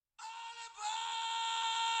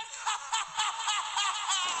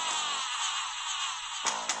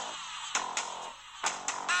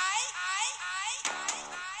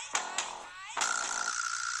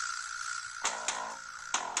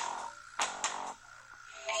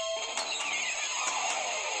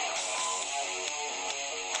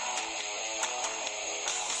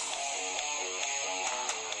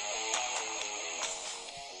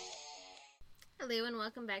Hello and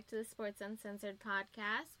welcome back to the Sports Uncensored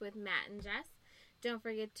podcast with Matt and Jess. Don't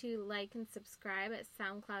forget to like and subscribe at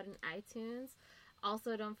SoundCloud and iTunes.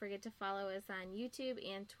 Also, don't forget to follow us on YouTube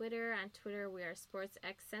and Twitter. On Twitter, we are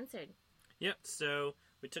SportsXCensored. Yep, so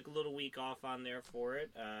we took a little week off on there for it.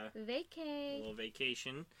 A little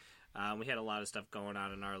vacation. We had a lot of stuff going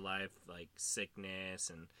on in our life, like sickness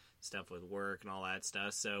and stuff with work and all that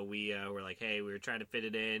stuff. So we were like, hey, we were trying to fit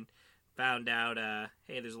it in. Found out,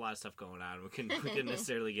 hey, there's a lot of stuff going on. We couldn't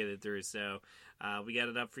necessarily get it through. So we got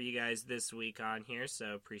it up for you guys this week on here.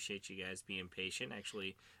 So appreciate you guys being patient.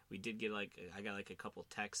 Actually, we did get I got a couple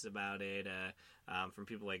texts about it from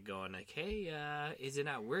people going hey, is it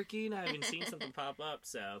not working? I haven't seen something pop up.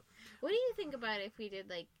 So what do you think about if we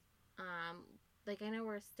did I know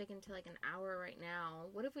we're sticking to an hour right now.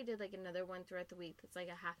 What if we did another one throughout the week that's a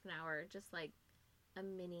half an hour, just a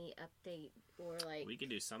mini update, or we could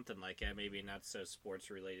do something like that. Maybe not so sports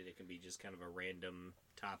related. It can be just kind of a random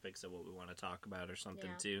topics of what we want to talk about or something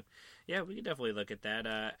too. Yeah, we could definitely look at that.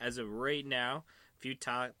 As of right now, a few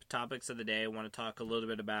topics of the day. I want to talk a little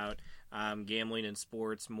bit about gambling in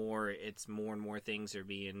sports. More and more things are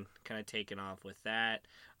being kind of taken off with that.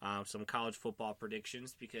 Some college football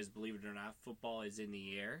predictions, because believe it or not, football is in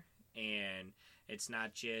the air. And it's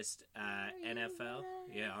not just NFL.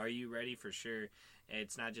 Yeah, are you ready? For sure.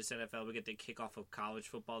 It's not just NFL. We get the kickoff of college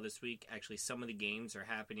football this week. Actually, some of the games are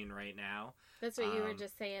happening right now. That's what you were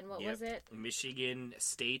just saying. What was it? Michigan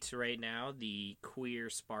State right now, the queer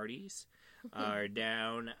Sparties, are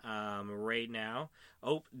down right now.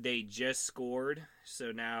 Oh, they just scored.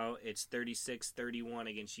 So now it's 36-31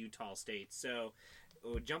 against Utah State. So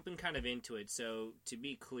jumping kind of into it. So to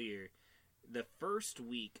be clear, the first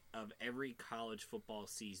week of every college football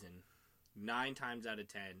season, 9 times out of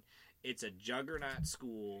 10, it's a juggernaut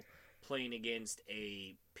school playing against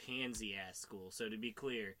a pansy-ass school. So to be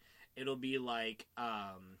clear, it'll be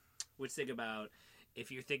let's think about,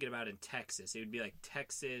 if you're thinking about in Texas, it would be like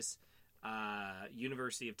Texas,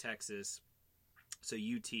 University of Texas, so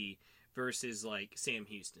UT, versus Sam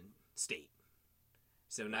Houston State.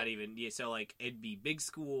 So not even, so it'd be big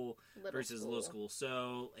school versus little school.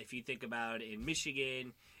 So if you think about in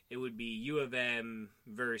Michigan, it would be U of M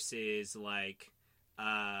versus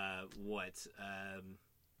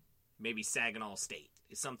maybe Saginaw State,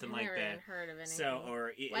 something like that. Never even heard of anything. So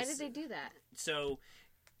why did they do that? So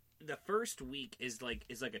the first week is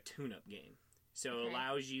a tune-up game. So it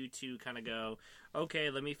allows you to kind of go, okay,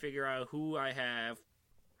 let me figure out who I have,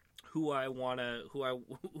 who I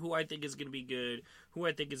think is going to be good, who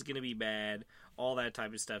I think is going to be bad, all that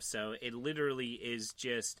type of stuff. So it literally is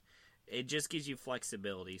it just gives you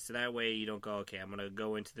flexibility. So that way you don't go, okay, I'm going to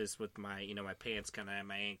go into this with my, my pants kind of at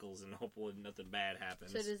my ankles and hopefully nothing bad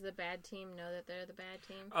happens. So does the bad team know that they're the bad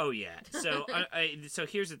team? Oh, yeah. So so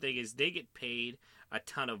here's the thing is they get paid a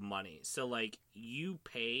ton of money. So you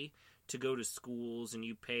pay to go to schools and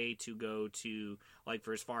you pay to go to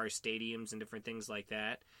for as far as stadiums and different things like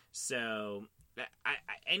that. So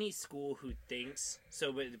any school who thinks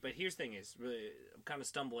so, but here's the thing is, really, I'm kind of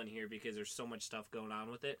stumbling here because there's so much stuff going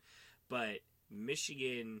on with it. But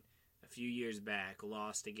Michigan a few years back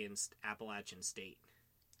lost against Appalachian State.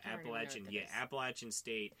 Appalachian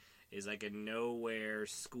State is a nowhere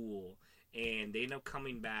school. And they end up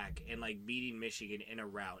coming back and beating Michigan in a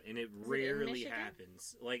rout, and it rarely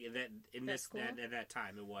happens. At that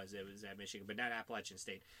time it was at Michigan, but not Appalachian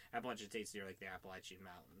State. Appalachian State's near the Appalachian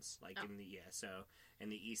Mountains, in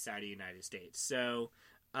the east side of the United States. So,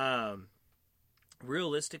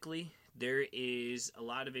 realistically, there is a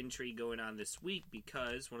lot of intrigue going on this week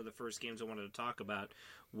because one of the first games I wanted to talk about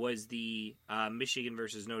was the Michigan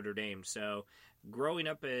versus Notre Dame. So, growing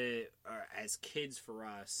up as kids for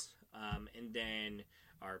us. And then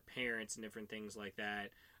our parents and different things like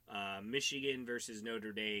that. Michigan versus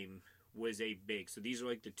Notre Dame was a big. So these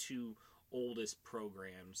are the two oldest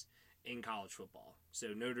programs in college football.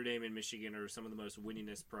 So Notre Dame and Michigan are some of the most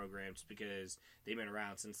winningest programs because they've been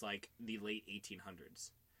around since the late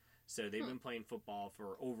 1800s. So they've been playing football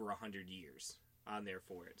for over 100 years on there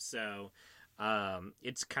for it. So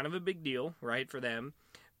it's kind of a big deal, right, for them.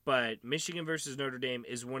 But Michigan versus Notre Dame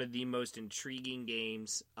is one of the most intriguing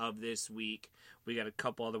games of this week. We got a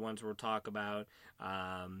couple other ones we'll talk about.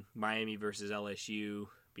 Miami versus LSU,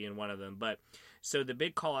 being one of them. But so the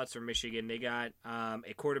big call-outs for Michigan, they got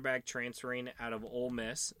a quarterback transferring out of Ole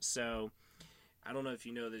Miss. So I don't know if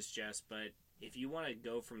you know this, Jess, but if you want to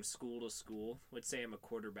go from school to school, let's say I'm a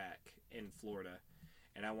quarterback in Florida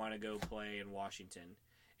and I want to go play in Washington.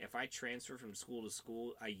 If I transfer from school to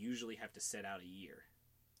school, I usually have to sit out a year.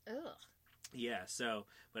 Ugh. Yeah, so,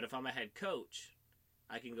 but if I'm a head coach,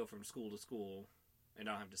 I can go from school to school and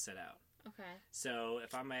don't have to sit out. Okay. So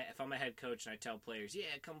if I'm a head coach and I tell players, yeah,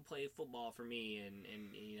 come play football for me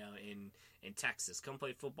in Texas, come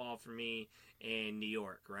play football for me in New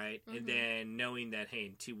York, right? Mm-hmm. And then knowing that, hey,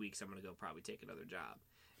 in 2 weeks I'm gonna go probably take another job.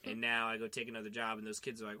 And now I go take another job, and those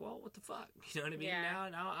kids are like, well, what the fuck? You know what I mean? Yeah.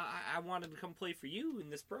 Now I wanted to come play for you in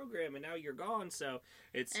this program, and now you're gone. So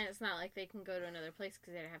it's... And it's not like they can go to another place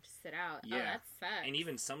because they have to sit out. Yeah. Oh, that sucks. And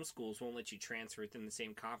even some schools won't let you transfer within the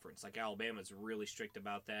same conference. Like Alabama's really strict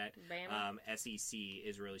about that. Bama? SEC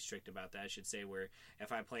is really strict about that, I should say, where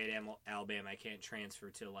if I play at Alabama, I can't transfer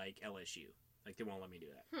to, like, LSU. Like, they won't let me do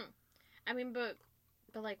that. I mean, but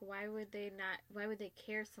like, why would they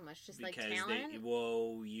care so much? Just because like talent?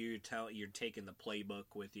 You're taking the playbook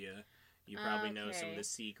with you. You probably know some of the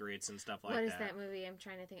secrets and stuff like that. What is that movie? I'm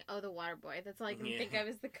trying to think. Oh, The Waterboy. That's all I can think of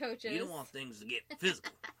is the coaches. You don't want things to get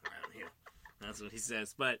physical around here. That's what he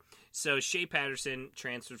says. But so Shea Patterson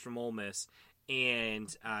transferred from Ole Miss,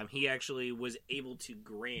 and he actually was able to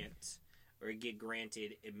get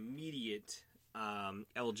granted immediate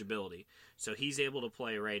eligibility. So he's able to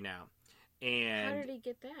play right now. And how did he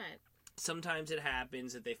get that? Sometimes it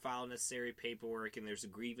happens that they file necessary paperwork and there's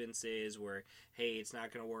grievances where, hey, it's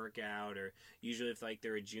not going to work out, or usually if like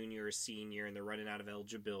they're a junior or senior and they're running out of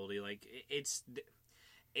eligibility, like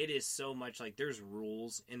it is so much like there's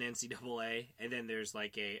rules in NCAA, and then there's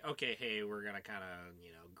like okay, hey, we're going to kind of,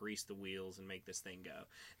 grease the wheels and make this thing go.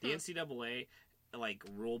 The NCAA like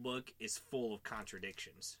rule book is full of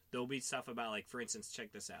contradictions. There'll be stuff about, like, for instance,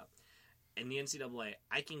 check this out. In the NCAA,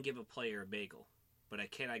 I can give a player a bagel, but I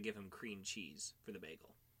cannot give him cream cheese for the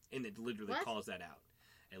bagel. And it literally calls that out.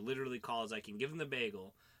 It literally calls, I can give him the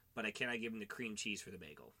bagel, but I cannot give him the cream cheese for the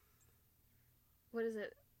bagel. What is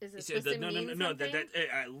it? Is it supposed to mean something? No.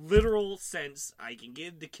 That literal sense, I can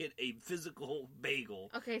give the kid a physical bagel.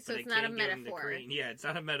 Okay, so it's not a metaphor. Yeah, it's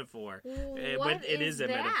not a metaphor. What is a that?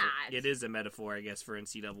 metaphor. It is a metaphor, I guess, for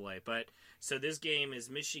NCAA. But so this game is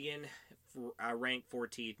Michigan ranked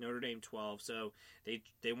 14th, Notre Dame 12. So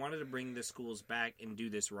they wanted to bring the schools back and do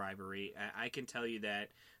this rivalry. I can tell you that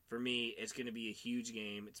for me, it's going to be a huge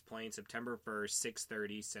game. It's playing September 1st,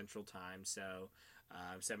 6:30 Central Time, so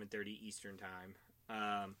 7:30 Eastern Time.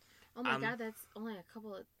 Oh my God, that's only a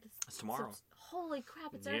couple of... It's tomorrow. Holy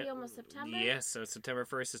crap, it's already almost September? Yes, so September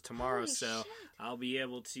 1st is tomorrow, Holy so shit. I'll be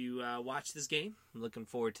able to watch this game. I'm looking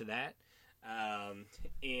forward to that.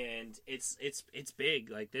 And it's big.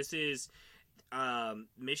 Like, this is...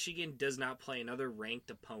 Michigan does not play another ranked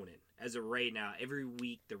opponent. As of right now, every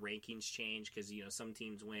week the rankings change because, some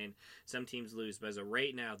teams win, some teams lose. But as of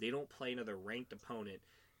right now, they don't play another ranked opponent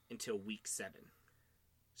until week 7.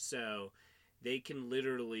 So... they can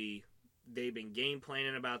literally, they've been game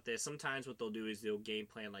planning about this. Sometimes what they'll do is they'll game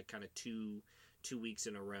plan like kind of two weeks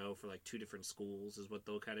in a row for like 2 different schools is what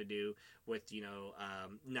they'll kind of do with,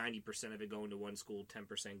 90% of it going to one school,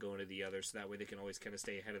 10% going to the other. So that way they can always kind of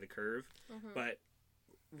stay ahead of the curve. Mm-hmm. But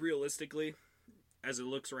realistically, as it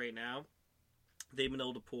looks right now, they've been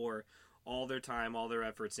able to pour all their time, all their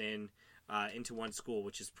efforts into one school,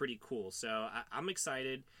 which is pretty cool. So I'm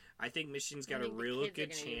excited. I think Michigan's got a real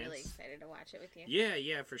good chance. Be really excited to watch it with you.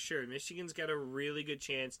 Yeah, for sure. Michigan's got a really good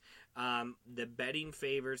chance. The betting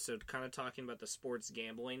favors, so kind of talking about the sports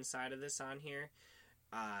gambling side of this on here.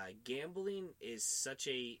 Gambling is such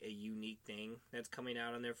a unique thing that's coming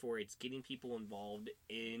out on there for. It's getting people involved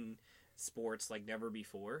in sports like never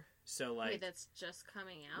before. So like, wait, that's just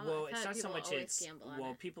coming out. Well, it's not so much.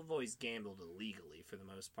 People have always gambled illegally for the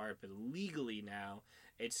most part, but legally now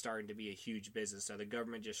it's starting to be a huge business. So the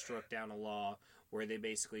government just struck down a law where they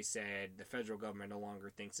basically said the federal government no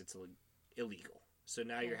longer thinks it's illegal. So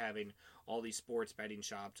now you're having all these sports betting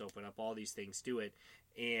shops open up, all these things do it,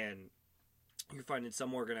 and you're finding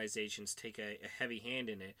some organizations take a heavy hand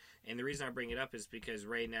in it. And the reason I bring it up is because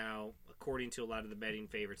right now, according to a lot of the betting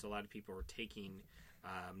favorites, a lot of people are taking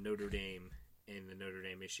Notre Dame in the Notre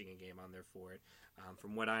Dame-Michigan game on there for it.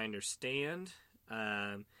 From what I understand,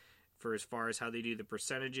 for as far as how they do the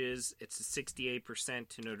percentages, it's a 68%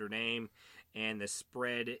 to Notre Dame, and the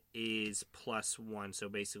spread is +1. So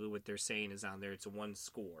basically what they're saying is on there, it's a 1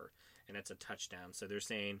 score, and that's a touchdown. So they're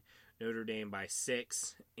saying Notre Dame by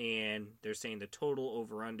 6, and they're saying the total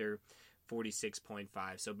over-under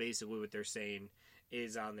 46.5. So basically what they're saying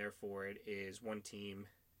is on there for it is one team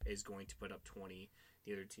is going to put up 20.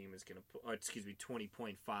 The other team is going to put,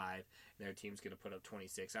 20.5, and their team's going to put up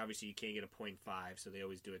 26. Obviously, you can't get a 0.5, so they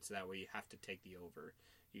always do it so that way you have to take the over.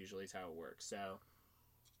 Usually is how it works. So,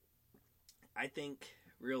 I think,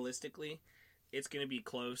 realistically, it's going to be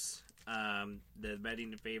close. The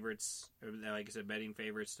betting favorites, like I said, betting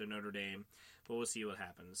favorites to Notre Dame, but we'll see what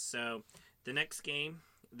happens. So, the next game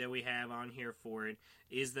that we have on here for it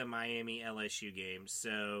is the Miami LSU game.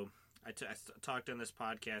 So, I talked on this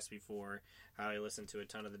podcast before how I listened to a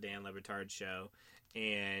ton of the Dan Le Batard show,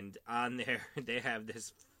 and on there they have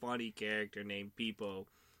this funny character named Peepo.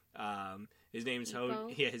 His name's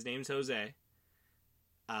Jose.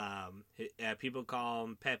 People call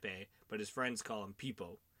him Pepe, but his friends call him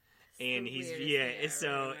Peepo. And it's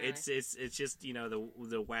just, you know,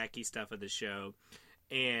 the wacky stuff of the show.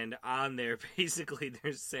 And on there, basically,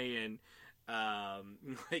 they're saying,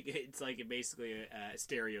 it's basically a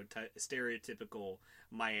stereotypical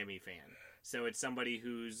Miami fan. So it's somebody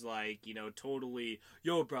who's like, you know, totally,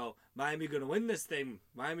 yo, bro, Miami gonna win this thing.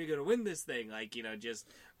 Like, you know, just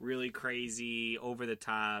really crazy, over the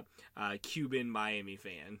top, Cuban Miami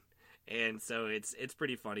fan. And so it's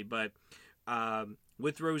pretty funny. But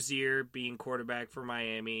with Rozier being quarterback for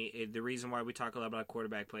Miami, the reason why we talk a lot about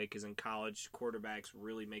quarterback play, because in college, quarterbacks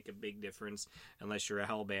really make a big difference, unless you're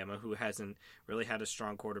Alabama, who hasn't really had a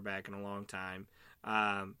strong quarterback in a long time.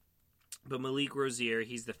 But Malik Rozier,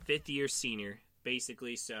 he's the fifth-year senior,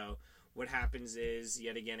 basically. So what happens is,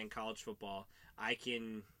 yet again in college football, I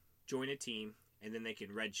can join a team, and then they can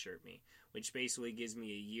redshirt me, which basically gives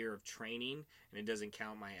me a year of training, and it doesn't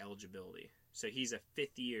count my eligibility. So he's a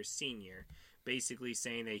fifth-year senior, basically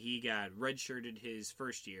saying that he got redshirted his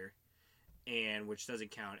first year, and which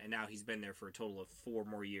doesn't count, and now he's been there for a total of 4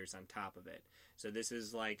 more years on top of it. So this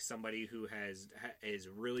is like somebody who is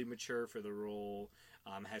really mature for the role,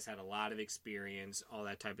 has had a lot of experience, all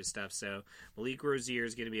that type of stuff. So Malik Rozier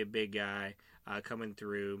is going to be a big guy coming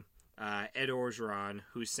through. Ed Orgeron,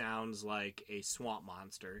 who sounds like a swamp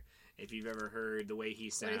monster. If you've ever heard the way he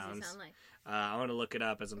sounds. What does he sound like? I want to look it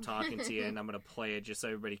up as I'm talking to you, and I'm going to play it just so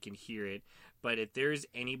everybody can hear it. But if there's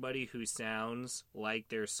anybody who sounds like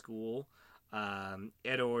their school, Ed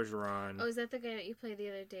Orgeron. Oh, is that the guy that you played the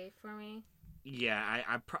other day for me? Yeah,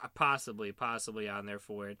 I possibly on there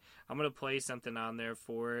for it. I'm going to play something on there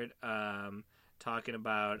for it, talking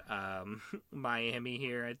about Miami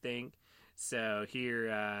here, I think. So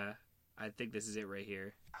here, I think this is it right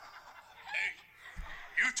here. Hey,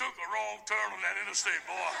 you took a wrong turn on that interstate,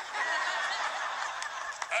 boy.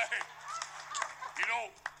 Hey, you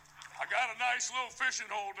know, I got a nice little fishing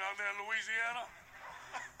hole down there in Louisiana,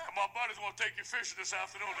 and my buddies want to take you fishing this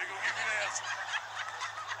afternoon. They're going to give you the answer.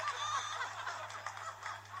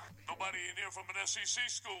 Nobody in here from an SEC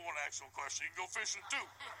school want to ask no question. You can go fishing, too.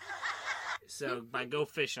 So, by go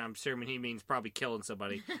fishing, I'm assuming he means probably killing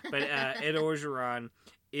somebody. But Ed Orgeron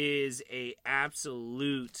is a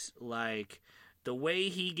absolute, like, the way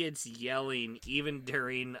he gets yelling, even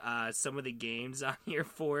during some of the games on here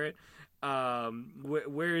for it.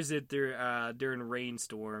 Where is it during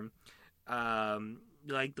Rainstorm?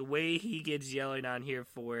 Like, the way he gets yelling on here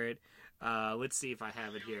for it. Let's see if I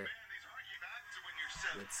have it here.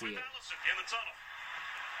 Let's see it. In the tunnel.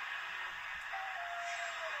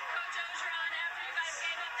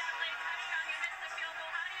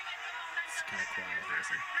 It's kind of quiet.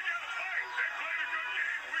 Listen. We got to fight. They played a good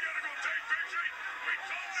game. We got to go take victory. We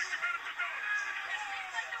told them they committed to do it.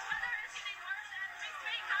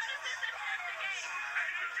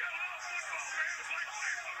 Hey, you got love football, man. It's like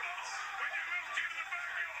playing football when you're a little kid in the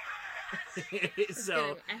backyard.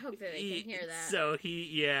 So I hope that they can hear that. So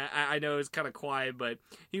I know it's kind of quiet, but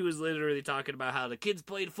he was literally talking about how the kids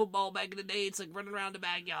played football back in the day. It's like running around the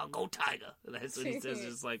backyard, go Tiger. That's what he says,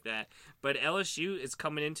 just like that. But LSU is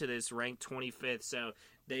coming into this ranked 25th, so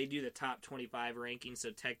they do the top 25 ranking.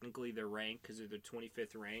 So technically they're ranked because they're the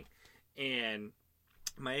 25th rank, and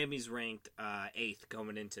Miami's ranked 8th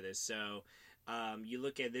coming into this. So you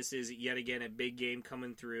look at this is yet again a big game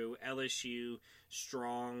coming through. LSU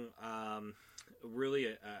strong, really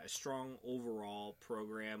a strong overall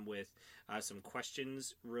program with some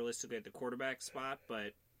questions realistically at the quarterback spot,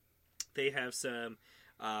 but they have some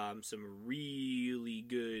really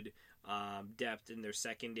good depth in their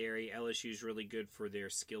secondary. LSU is really good for their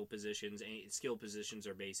skill positions. And skill positions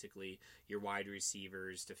are basically your wide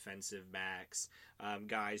receivers, defensive backs,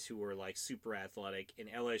 guys who are like super athletic. And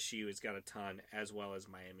LSU has got a ton, as well as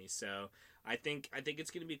Miami. So I think it's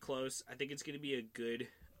going to be close. I think it's going to be a good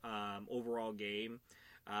overall game.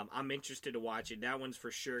 I'm interested to watch it. That one's for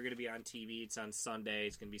sure going to be on TV. It's on Sunday.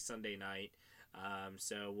 It's going to be Sunday night.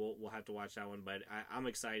 So we'll have to watch that one. But I'm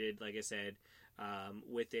excited. Like I said,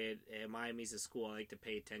 with it. Miami's a school I like to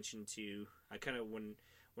pay attention to. I kind of, when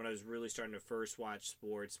I was really starting to first watch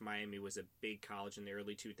sports, Miami was a big college in the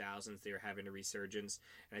early 2000s. They were having a resurgence,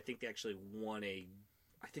 and I think they actually won a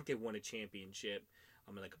championship.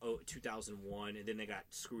 In 2001, and then they got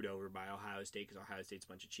screwed over by Ohio State because Ohio State's a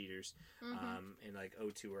bunch of cheaters, in like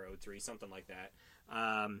 02 or 03, something like that.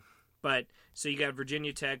 But so you got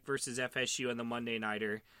Virginia Tech versus FSU on the Monday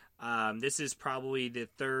nighter. This is probably the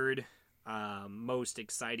third most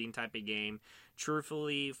exciting type of game.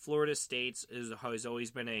 Truthfully, Florida State has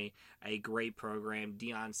always been a great program.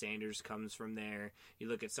 Deion Sanders comes from there. You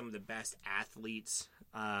look at some of the best athletes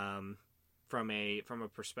from a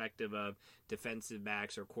perspective of defensive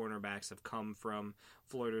backs or cornerbacks have come from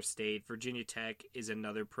Florida State. Virginia Tech is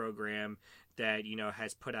another program that,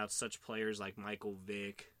 has put out such players like Michael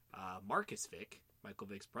Vick, Marcus Vick, Michael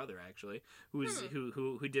Vick's brother actually, who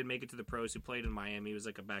did make it to the pros, who played in Miami. He was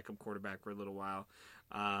like a backup quarterback for a little while.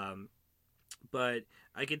 But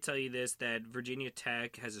I can tell you this, that Virginia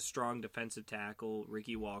Tech has a strong defensive tackle.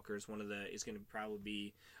 Ricky Walker is is going to probably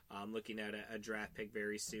be looking at a draft pick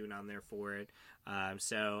very soon on there for it.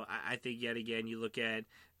 So I think yet again, you look at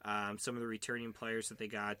some of the returning players that they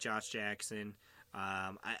got, Josh Jackson.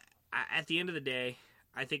 At the end of the day,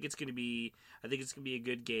 I think it's going to be a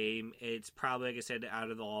good game. It's probably, like I said,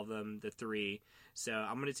 out of all of them, the three. So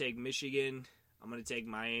I'm going to take Michigan. I'm going to take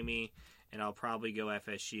Miami. And I'll probably go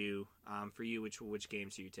FSU. For you, which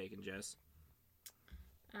games are you taking, Jess?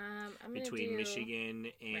 I'm between Michigan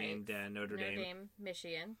and Notre Dame.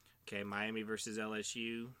 Michigan. Okay, Miami versus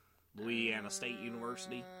LSU, Louisiana State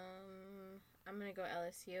University. I'm gonna go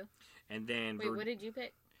LSU. And then what did you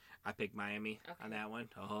pick? I picked Miami on that one.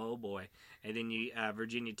 Oh boy! And then you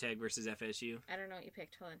Virginia Tech versus FSU. I don't know what you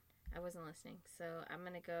picked. Hold on, I wasn't listening. So I'm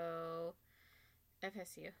gonna go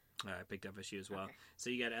FSU. All right, I picked FSU as well. Okay. So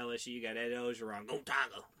you got LSU, you got Ed Ogeron, go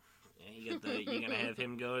Tiger. Yeah, you're gonna have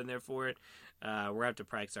him go in there for it. We're have to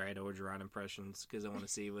practice our Ed Ogeron impressions because I want to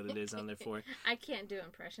see what it is on there for. I can't do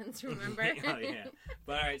impressions, remember? Oh yeah.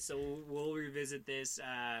 But all right, so we'll revisit this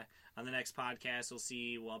on the next podcast.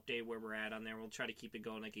 We'll update where we're at on there. We'll try to keep it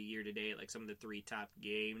going like a year to date, like some of the 3 top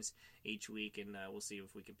games each week, and we'll see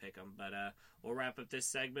if we can pick them. But we'll wrap up this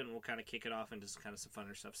segment and we'll kind of kick it off into kind of some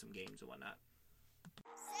funner stuff, some games and whatnot.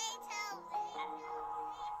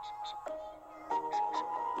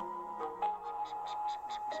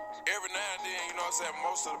 Every now and then, you know what I'm saying,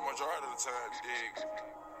 most of the majority of the time, you dig,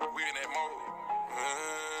 we in that mode.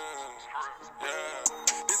 Yeah.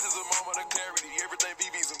 This is a moment of clarity. Everything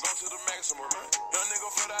BB's and go to the maximum. Young nigga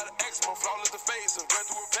foot out of eczema, flawless the face, and run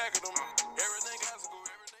through a pack of them. Everything has to go,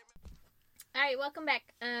 everything. Alright, welcome back.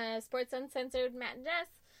 Sports Uncensored, Matt and Jess.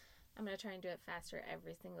 I'm going to try and do it faster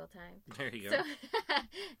every single time. There you go. So,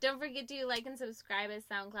 don't forget to like and subscribe at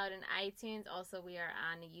SoundCloud and iTunes. Also, we are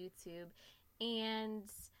on YouTube. And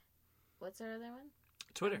what's our other one?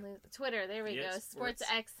 Twitter. There we go. Sports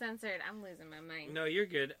X Censored. I'm losing my mind. No, you're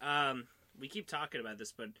good. We keep talking about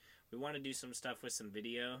this, but we want to do some stuff with some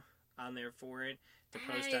video on there for it to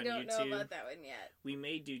post on YouTube. I don't know about that one yet. We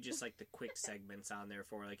may do just like the quick segments on there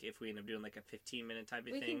for like if we end up doing like a 15-minute type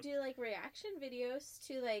of thing. We can do like reaction videos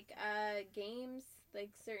to like games, like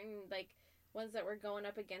certain like ones that were going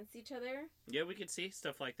up against each other. Yeah, we could see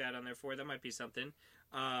stuff like that on there for it. That might be something.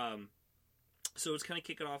 So it's kind of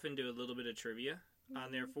kicking off into a little bit of trivia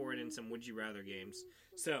on there for it and some Would You Rather games.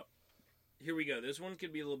 So here we go. This one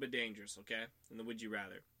could be a little bit dangerous, okay? In the Would You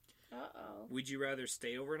Rather. Uh-oh. Would you rather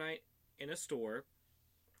stay overnight in a store,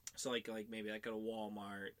 so like maybe like at a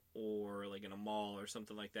Walmart or like in a mall or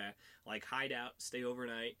something like that, like hide out, stay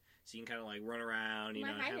overnight, so you can kind of like run around, you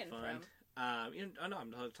know, and have fun. I'm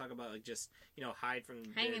talking about like just, you know, hide from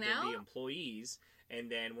the employees, and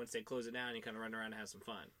then once they close it down, you kind of run around and have some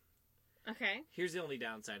fun. Okay. Here's the only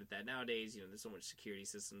downside of that. Nowadays, you know, there's so much security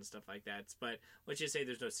systems and stuff like that. But let's just say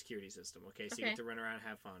there's no security system, okay? So you get to run around and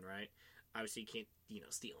have fun, right? Obviously, you can't, you know,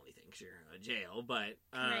 steal anything because you're in jail, but...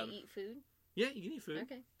 Can I eat food? Yeah, you can eat food.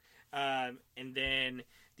 Okay. And then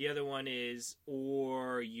the other one is,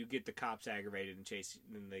 or you get the cops aggravated and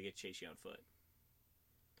they chase you on foot.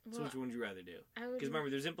 So which one would you rather do? Because remember,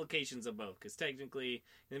 there's implications of both. Because technically,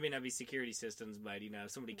 there may not be security systems, but, you know,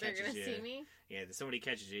 if somebody catches you... They're going to see me? Yeah, if somebody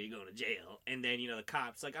catches you, you go to jail. And then, you know, the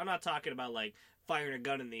cops... Like, I'm not talking about, like, firing a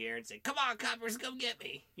gun in the air and saying, come on, coppers, come get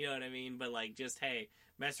me. You know what I mean? But, like, just, hey,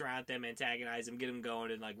 mess around with them, antagonize them, get them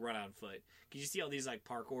going, and like run on foot. Because you see all these like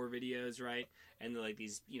parkour videos, right? And like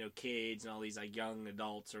these, you know, kids and all these like young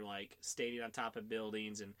adults are like standing on top of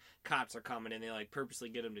buildings, and cops are coming, and they like purposely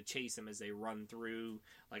get them to chase them as they run through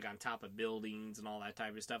like on top of buildings and all that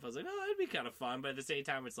type of stuff. I was like, oh, that'd be kind of fun, but at the same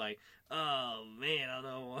time, it's like, oh man, I don't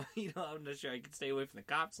know, you know, I'm not sure I can stay away from the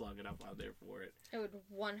cops long enough out there for it. I would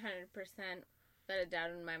 100%, without a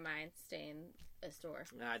doubt in my mind, stay in a store.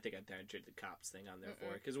 I think I'd turn the cops thing on there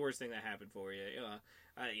for it, because the worst thing that happened for you,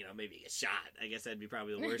 you know, maybe get shot. I guess that'd be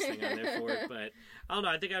probably the worst thing on there for it. But I don't know.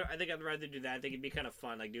 I think I'd rather do that. I think it'd be kind of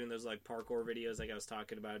fun, like doing those like parkour videos, like I was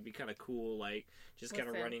talking about. It'd be kind of cool, like just kind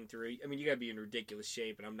of running through. I mean, you gotta be in ridiculous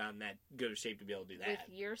shape, and I'm not in that good of shape to be able to do that.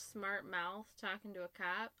 With your smart mouth talking to a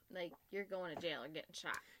cop, like you're going to jail or getting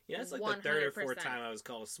shot. Yeah, it's like 100%. The third or fourth time I was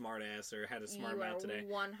called a smart ass or had a smart mouth today.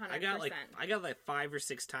 100%. I got like 5 or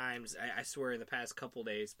 6 times. I swear in the past couple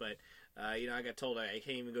days, but you know, I got told I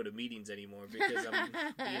can't even go to meetings anymore because I'm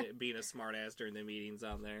being a smart ass during the meetings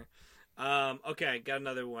on there. Okay, got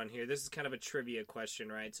another one here. This is kind of a trivia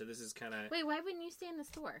question, right? So this is kind of... Wait, why wouldn't you stay in the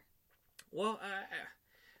store? Well,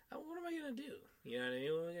 what am I going to do? You know what I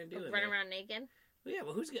mean? What am I going to do? Run around naked? Well, yeah,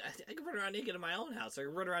 well, I can run around naked in my own house. I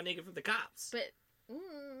can run around naked from the cops. But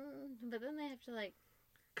then they have to, like,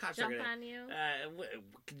 cops jump on you.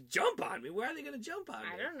 Jump on me? Where are they going to jump on me?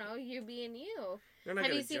 I don't know. You being you.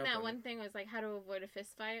 Have you seen that one thing? It was like how to avoid a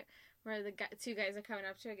fist fight, where the two guys are coming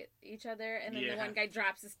up to each other, and then the one guy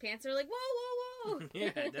drops his pants. They're like, whoa, whoa, whoa.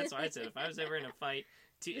 Yeah, that's what I said. If I was ever in a fight,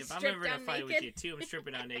 if I'm ever in a fight with you, too, I'm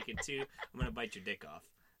stripping down naked too. I'm going to bite your dick off.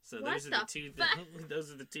 So those are the two things.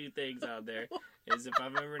 Those are the two things out there. Is if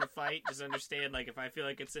I'm ever in a fight, just understand, like, if I feel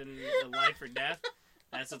like it's in life or death,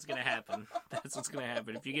 that's what's gonna happen. That's what's gonna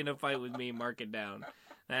happen. If you get in a fight with me, mark it down.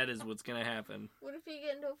 That is what's gonna happen. What if you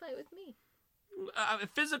get into a fight with me? A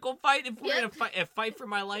physical fight? If we're gonna fight for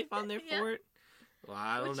my life on there for it? Well,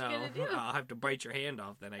 I don't know. I'll have to bite your hand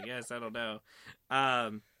off then, I guess. I don't know.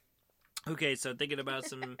 Okay, so thinking about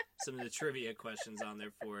some of the trivia questions on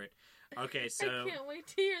there for it. Okay, so... I can't wait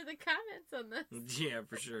to hear the comments on this. Yeah,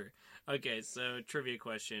 for sure. Okay, so trivia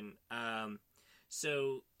question.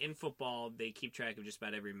 So in football, they keep track of just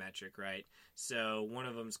about every metric, right? So one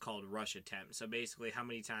of them is called rush attempt. So basically, how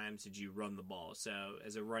many times did you run the ball? So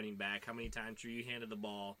as a running back, how many times were you handed the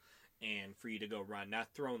ball and for you to go run? Not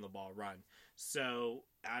throwing the ball, run. So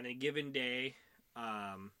on a given day,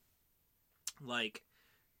 like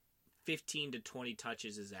 15 to 20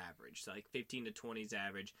 touches is average. So like 15 to 20 is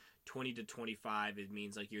average. 20 to 25, it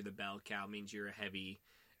means like you're the bell cow, means you're a heavy.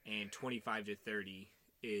 And 25 to 30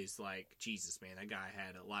 is like, Jesus, man, that guy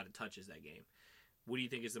had a lot of touches that game. What do you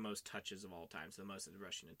think is the most touches of all time? So the most of the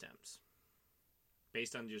rushing attempts.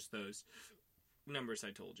 Based on just those numbers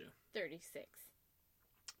I told you. 36.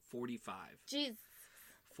 45. Jesus.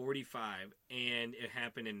 45. And it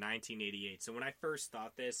happened in 1988. So when I first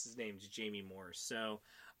thought this, his name's Jamie Morris. So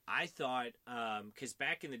I thought, because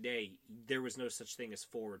back in the day, there was no such thing as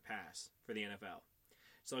forward pass for the NFL.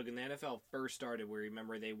 So like when the NFL first started, where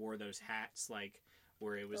remember they wore those hats, like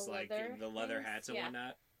where it was like the leather hats and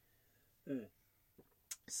whatnot.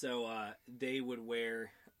 So they would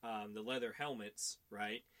wear the leather helmets,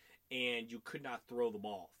 right? And you could not throw the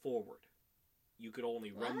ball forward. You could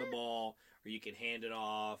only run the ball, or you could hand it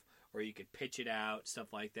off, or you could pitch it out,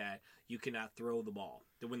 stuff like that. You cannot throw the ball.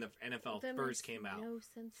 When the NFL first came out. No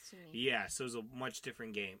sense to me. Yeah, so it was a much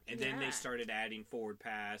different game. And then they started adding forward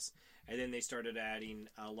pass, and then they started adding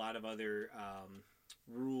a lot of other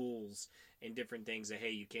rules and different things that, hey,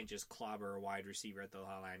 you can't just clobber a wide receiver at the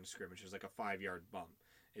line of scrimmage. There's like a 5-yard bump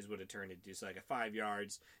is what it turned into. So like at 5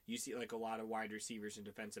 yards, you see like a lot of wide receivers and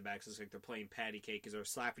defensive backs. It's like they're playing patty cake because they're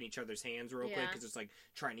slapping each other's hands real quick because it's like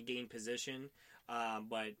trying to gain position.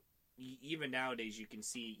 But even nowadays, you can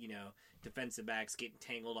see, you know, defensive backs getting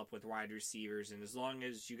tangled up with wide receivers, and as long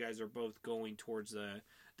as you guys are both going towards the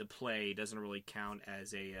play, it doesn't really count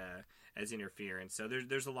as as interference. So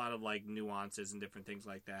there's a lot of like nuances and different things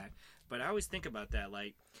like that. But I always think about that,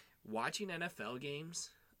 like watching NFL games,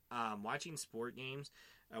 watching sport games,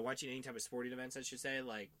 watching any type of sporting events, I should say,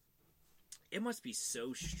 like it must be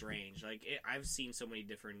so strange. Like I've seen so many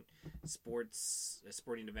different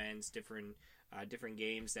sporting events, different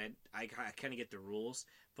games that I kind of get the rules,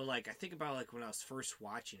 but like I think about like when I was first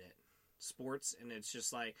watching it, sports, and it's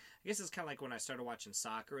just like, I guess it's kind of like when I started watching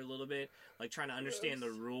soccer a little bit, like trying to understand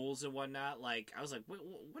the rules and whatnot. Like I was like,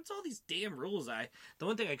 what's all these damn rules? The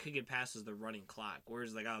one thing I could get past was the running clock,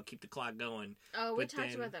 whereas like I'll keep the clock going. Oh, we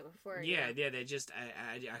talked about that before. Yeah, they just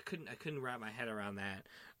I couldn't wrap my head around that.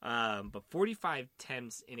 But 45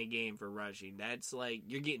 attempts in a game for rushing, that's like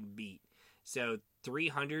you're getting beat. So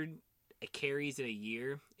 300 carries in a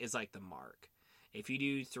year is like the mark. If you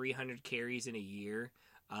do 300 carries in a year,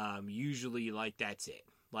 usually like that's it.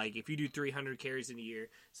 Like if you do 300 carries in a year,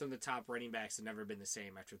 some of the top running backs have never been the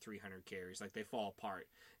same after 300 carries. Like they fall apart.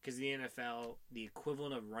 Because in the NFL, the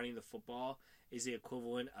equivalent of running the football is the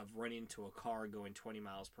equivalent of running to a car going 20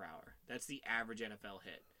 miles per hour. That's the average NFL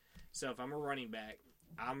hit. So if I'm a running back,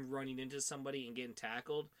 I'm running into somebody and getting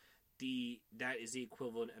tackled, that is the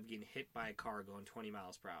equivalent of getting hit by a car going 20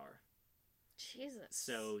 miles per hour. Jesus.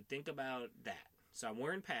 So think about that. So I'm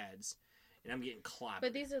wearing pads and I'm getting clobbered.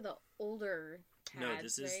 But these are the older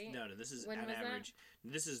pads, this is when an was average.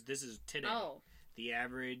 That? This is today. Oh. The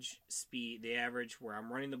average speed, the average where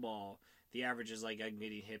I'm running the ball, the average is like I'm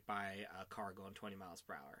getting hit by a car going 20 miles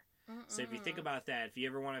per hour. So if you think about that, if you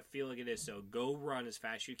ever want to feel like it is, so go run as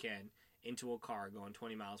fast as you can into a car going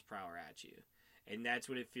 20 miles per hour at you. And that's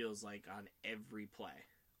what it feels like on every play.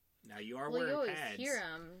 Now, you are wearing you always pads. Hear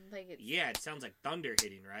them. Like it's... Yeah, it sounds like thunder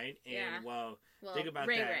hitting, right? And, yeah. well, think about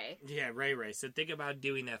Ray that. Ray. Yeah, Ray. So think about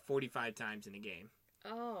doing that 45 times in a game.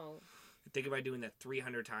 Oh. Think about doing that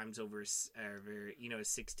 300 times over a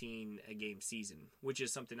 16-game season, which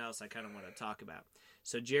is something else I kind of want to talk about.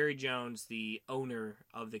 So Jerry Jones, the owner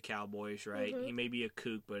of the Cowboys, right? Mm-hmm. He may be a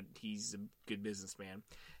kook, but he's a good businessman,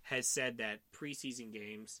 has said that preseason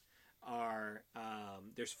games are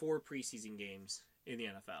there's 4 preseason games in the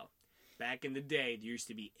NFL. Back in the day, there used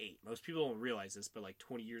to be 8. Most people don't realize this, but like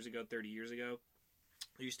 20 years ago, 30 years ago,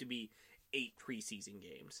 there used to be 8 preseason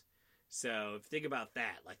games. So if you think about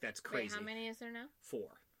that, like that's crazy. Wait, how many is there now? 4.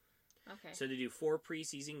 Okay. So they do 4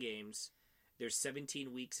 preseason games. There's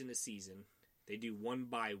 17 weeks in the season. They do 1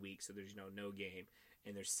 bye week, so there's no game.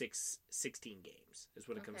 And there's 16 games is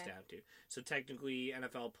what it comes down to. So technically,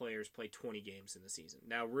 NFL players play 20 games in the season.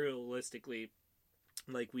 Now, realistically,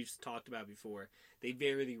 like we've talked about before, they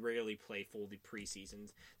very rarely play full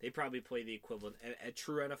preseasons. They probably play the equivalent. A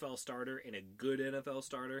true NFL starter and a good NFL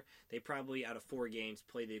starter, they probably, out of 4 games,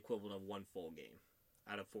 play the equivalent of 1 full game.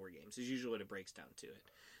 Out of 4 games is usually what it breaks down to it.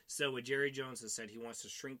 So what Jerry Jones has said, he wants to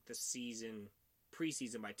shrink the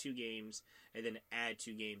preseason by 2 games and then add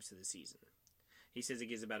 2 games to the season. He says it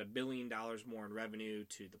gives about $1 billion more in revenue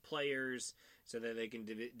to the players so that they can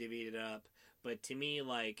divvy it up. But to me,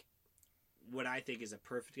 like, what I think is a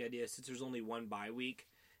perfect idea, since there's only 1 bye week,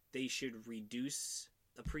 they should reduce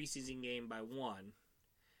a preseason game by 1,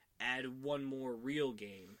 add 1 more real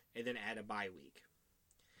game, and then add a bye week.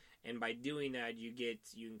 And by doing that, you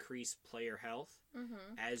increase player health,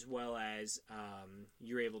 as well as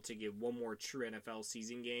you're able to get 1 more true NFL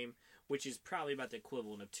season game, which is probably about the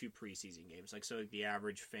equivalent of 2 preseason games. Like, so like the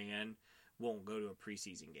average fan won't go to a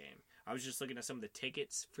preseason game. I was just looking at some of the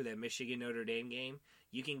tickets for that Michigan-Notre Dame game.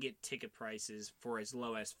 You can get ticket prices for as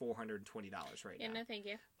low as $420 right now. Yeah, no thank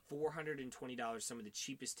you. $420, some of the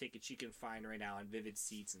cheapest tickets you can find right now on Vivid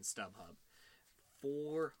Seats and StubHub.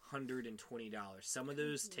 $420. Some of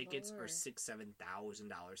those tickets are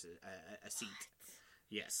 $6,000-$7,000 a seat.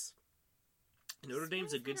 Yes. Notre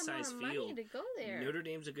Dame's a good sized field. To go there. Notre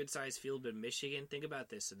Dame's a good sized field, but Michigan, think about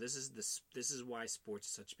this. So this is why sports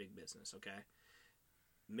is such big business, okay?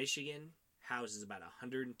 Michigan houses about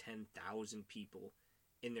 110,000 people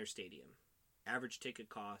in their stadium. Average ticket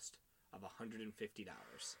cost of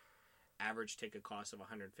 $150. Average ticket cost of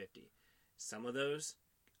 $150. Some of those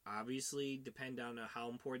obviously depend on how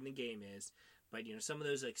important the game is, but some of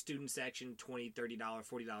those like student section $20, $30,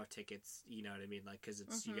 $40 tickets, you know what I mean, like because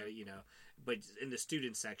it's you got but in the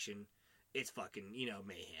student section it's fucking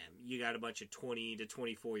mayhem. You got a bunch of 20 to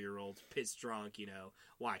 24 year olds pissed drunk,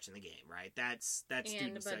 watching the game, right? That's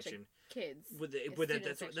student section. Kids. That's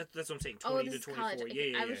what I'm saying. 20 to 24. College.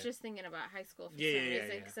 Yeah. I was just thinking about high school for some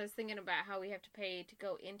reason because I was thinking about how we have to pay to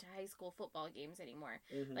go into high school football games anymore.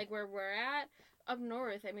 Mm-hmm. Like where we're at up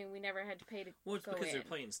north, I mean, we never had to pay to Well, it's go because in. they're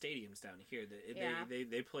playing stadiums down here.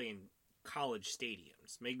 They play in college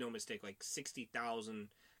stadiums. Make no mistake, like 60,000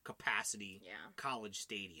 capacity college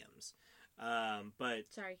stadiums. But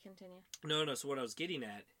sorry, continue. No. So what I was getting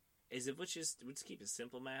at is let's keep it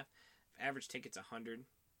simple math. If average ticket's 100,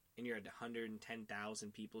 and you're at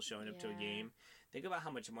 110,000 people showing up to a game, think about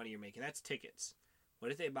how much money you're making. That's tickets.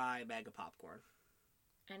 What if they buy a bag of popcorn?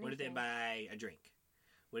 Anything. What if they buy a drink?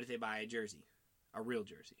 What if they buy a jersey, a real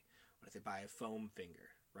jersey? What if they buy a foam finger?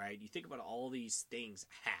 Right? You think about all these things,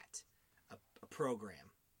 a hat, a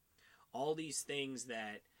program, all these things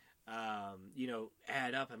that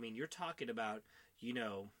add up. I mean, you're talking about,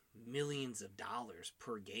 millions of dollars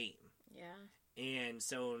per game. Yeah. And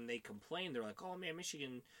so when they complain, they're like, "Oh man,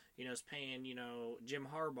 Michigan, is paying, Jim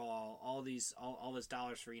Harbaugh all this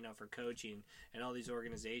dollars for, for coaching and all these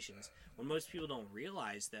organizations." What most people don't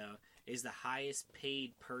realize though is the highest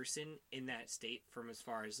paid person in that state, from as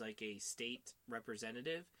far as like a state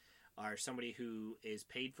representative or somebody who is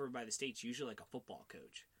paid for by the state's usually like a football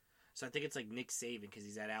coach. So I think it's like Nick Saban because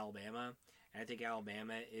he's at Alabama, and I think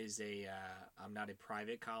Alabama is not a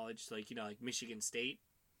private college. So like Michigan State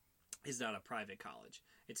is not a private college.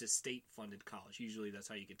 It's a state-funded college. Usually that's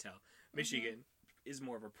how you can tell. Michigan is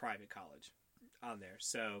more of a private college on there.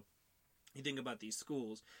 So you think about these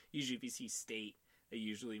schools, usually if you see state, it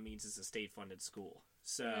usually means it's a state-funded school.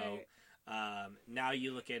 So now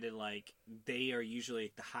you look at it like they are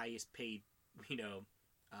usually the highest paid,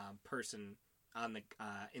 person on the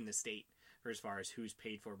in the state, for as far as who's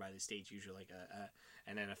paid for by the state, usually like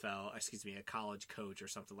an NFL, a college coach or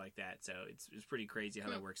something like that. So it's pretty crazy how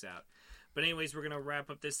that works out. But anyways, we're going to wrap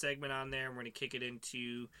up this segment on there, and we're going to kick it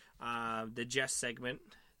into the Jess segment,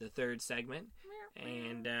 the third segment.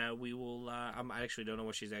 And we will, I actually don't know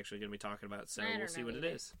what she's actually going to be talking about, so we'll see what it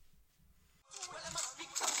is.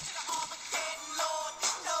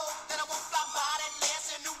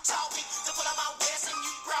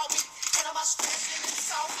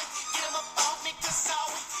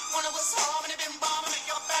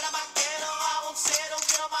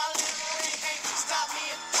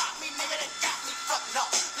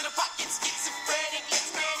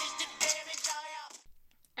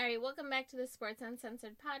 Welcome back to the Sports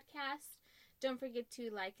Uncensored podcast. Don't forget to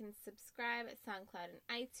like and subscribe at SoundCloud and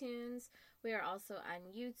iTunes. We are also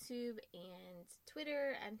on YouTube and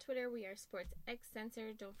Twitter. On Twitter, we are Sports X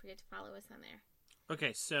Censored. Don't forget to follow us on there.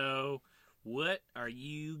 Okay, so what are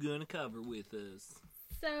you going to cover with us?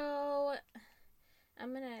 So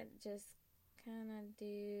I'm going to just kind of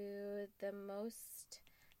do the most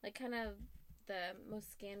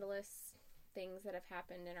scandalous things that have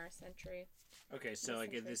happened in our century. Okay, so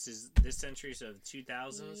like this is this century, so the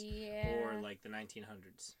 2000s or like the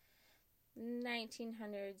 1900s?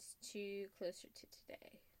 1900s to closer to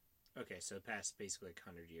today. Okay, so past basically like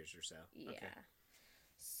 100 years or so. Yeah. Okay.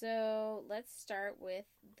 So let's start with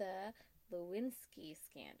the Lewinsky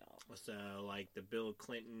scandal. So like the Bill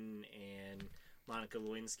Clinton and Monica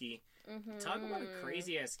Lewinsky. Mm-hmm. Talk about a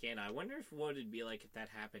crazy ass scandal. I wonder what it'd be like if that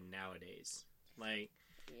happened nowadays. Like,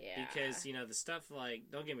 yeah. Because, the stuff, like,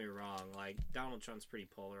 don't get me wrong, like, Donald Trump's pretty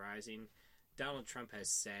polarizing. Donald Trump has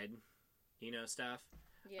said, stuff.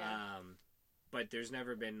 Yeah. But there's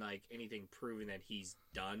never been, like, anything proven that he's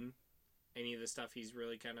done any of the stuff he's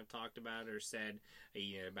really kind of talked about or said,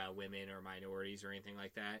 about women or minorities or anything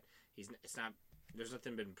like that. There's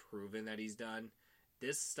nothing been proven that he's done.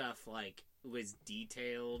 This stuff, like, was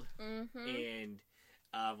detailed and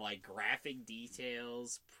of, like, graphic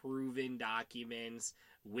details, proven documents,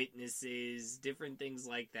 witnesses, different things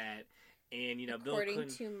like that. And, according Bill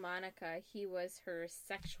Clinton, to Monica, he was her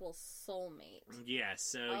sexual soulmate. Yeah,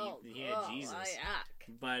 so, Jesus.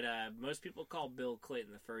 Yuck. But most people call Bill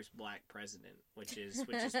Clinton the first black president, which is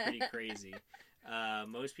pretty crazy.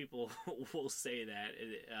 Most people will say that.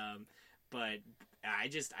 But I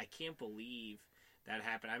can't believe that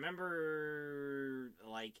happened. I remember,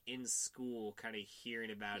 like, in school kind of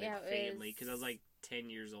hearing about it family, because I was, like, 10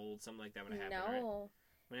 years old, something like that when it happened, right?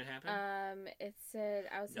 When it happened? It said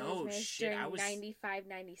I was during 95,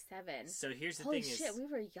 97. So here's the Holy thing shit, is, we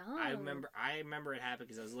were young. I remember it happened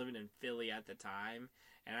because I was living in Philly at the time,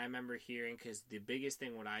 and I remember hearing, because the biggest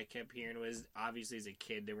thing what I kept hearing was, obviously as a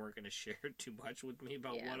kid, they weren't going to share too much with me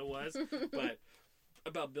about what it was, but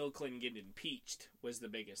about Bill Clinton getting impeached was the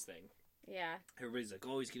biggest thing. Yeah. Everybody's like,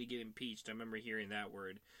 oh, he's going to get impeached. I remember hearing that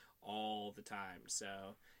word all the time. So,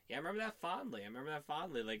 yeah, I remember that fondly.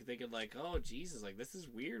 Like, thinking, like, oh, Jesus, like, this is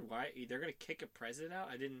weird. Why? They're going to kick a president out?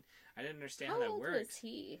 I didn't understand how that worked. How old was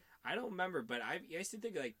he? I don't remember, but I used to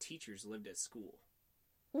think, like, teachers lived at school.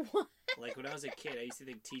 What? Like, when I was a kid, I used to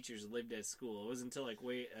think teachers lived at school. It wasn't until, like,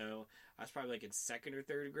 I was probably, like, in 2nd or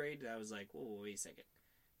 3rd grade that I was like, whoa, wait a second.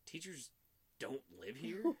 Teachers don't live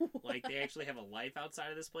here? Like, they actually have a life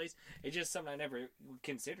outside of this place? It's just something I never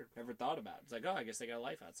considered, never thought about. It's like, oh, I guess they got a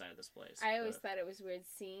life outside of this place. I always thought it was weird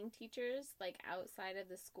seeing teachers, like, outside of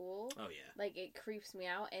the school. Oh, yeah. Like, it creeps me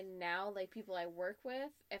out. And now, like, people I work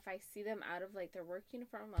with, if I see them out of, like, their work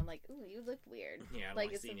uniform, I'm like, ooh, you look weird. Yeah, I don't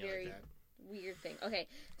like, it's a very like that. Weird thing. Okay,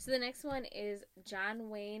 so the next one is John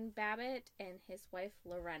Wayne Babbitt and his wife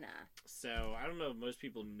Lorena. So I don't know if most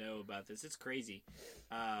people know about this. It's crazy.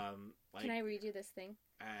 Can I read you this thing?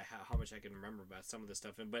 how much I can remember about some of the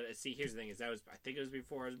stuff. But see, here's the thing: I think it was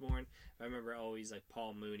before I was born. I remember always like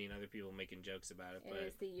Paul Mooney and other people making jokes about it. But it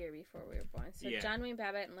was the year before we were born. So yeah. John Wayne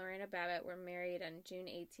Babbitt and Lorena Babbitt were married on June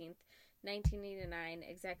 18th, 1989.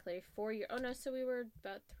 Exactly 4 years. Oh no, so we were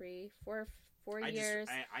about 4 years.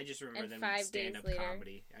 I just remember them 5 stand-up days later.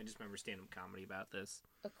 comedy. I just remember stand-up comedy about this.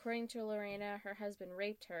 According to Lorena, her husband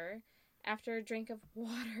raped her. After a drink of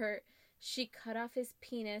water, she cut off his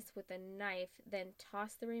penis with a knife, then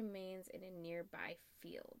tossed the remains in a nearby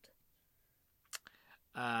field.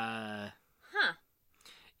 Huh.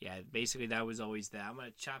 Yeah, basically that was always that. I'm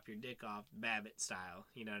gonna chop your dick off, Babbitt style.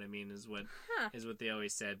 You know what I mean? Is what they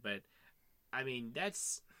always said. But I mean,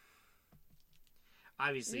 that's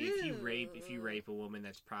obviously if you rape a woman,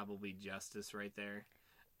 that's probably justice right there.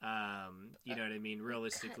 You know what I mean?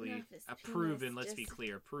 Realistically, a proven, let's be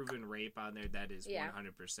clear, proven rape on there, that is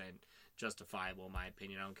 100% justifiable in my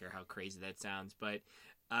opinion. I don't care how crazy that sounds, but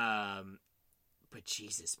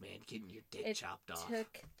Jesus, man, getting your dick chopped off. It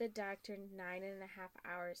took the doctor 9.5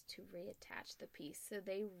 hours to reattach the piece, so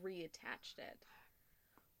they reattached it.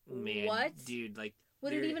 Man, what? Dude, like...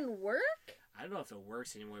 Would it even work? I don't know if it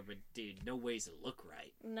works anymore, but dude, no ways to look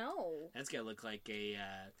right. No. That's gotta look like a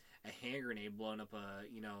hand grenade blowing up a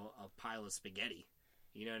pile of spaghetti.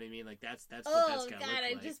 You know what I mean? Like that's what that's gotta look like.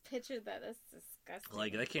 I just pictured that. That's disgusting.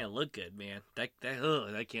 Like that can't look good, man. That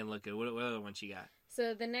can't look good. What other ones you got?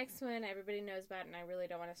 So the next one everybody knows about, and I really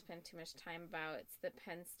don't want to spend too much time about. It's the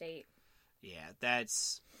Penn State. Yeah,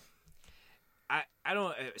 that's. I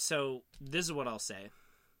don't. So this is what I'll say.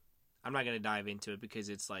 I'm not gonna dive into it because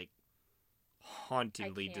it's like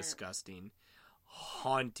hauntingly disgusting,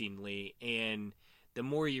 hauntingly, and the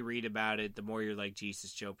more you read about it, the more you're like,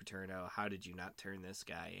 Jesus, Joe Paterno, how did you not turn this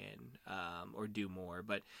guy in, or do more?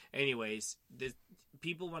 But anyways,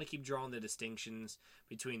 people want to keep drawing the distinctions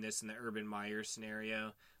between this and the Urban Meyer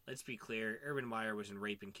scenario. Let's be clear, Urban Meyer wasn't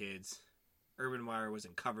raping kids. Urban Meyer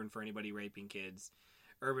wasn't covering for anybody raping kids.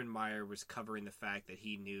 Urban Meyer was covering the fact that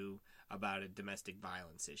he knew about a domestic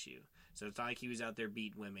violence issue. So it's not like he was out there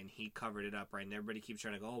beating women. He covered it up, right? And everybody keeps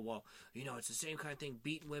trying to go, oh, well, it's the same kind of thing,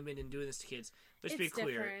 beating women and doing this to kids. Let's be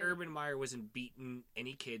clear. Different. Urban Meyer wasn't beating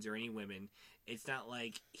any kids or any women. It's not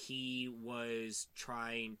like he was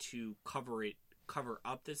trying to cover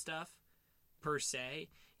up this stuff, per se.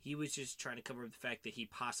 He was just trying to cover up the fact that he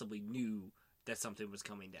possibly knew that something was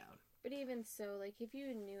coming down. But even so, like, if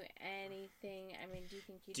you knew anything, I mean, do you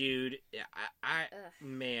think you... Dude,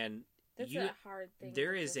 man... That's a hard thing.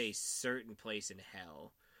 There is a certain place in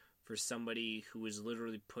hell for somebody who is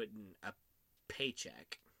literally putting a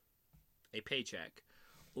paycheck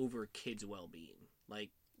over kids' well-being. Like,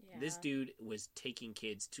 this dude was taking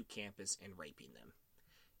kids to campus and raping them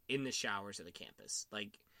in the showers of the campus.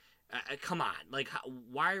 Like, come on. Like,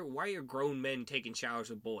 why are grown men taking showers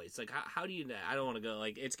with boys? Like, how do you... I don't want to go...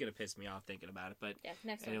 Like, it's going to piss me off thinking about it, but... Yeah,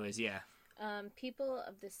 next anyways, one. yeah. People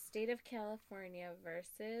of the state of California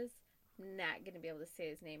versus... I'm not going to be able to say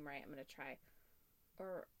his name right. I'm going to try.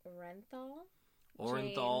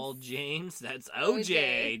 Orenthal James. That's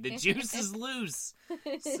OJ. The juice is loose.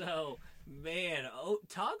 So, man,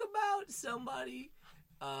 talk about somebody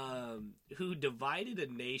who divided a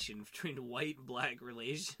nation between white and black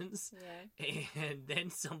relations. Yeah. And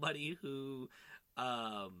then somebody who,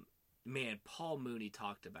 man, Paul Mooney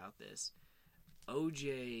talked about this.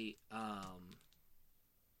 OJ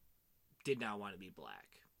did not want to be black.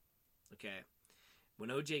 Okay, when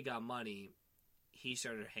OJ got money, he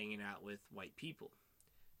started hanging out with white people.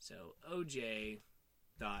 So OJ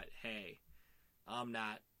thought, hey, I'm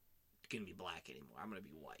not going to be black anymore. I'm going to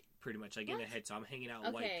be white. Pretty much like in the head. So I'm hanging out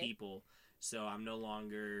with white people. So I'm no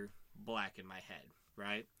longer black in my head,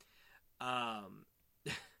 right?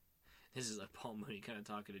 This is like Paul Mooney kind of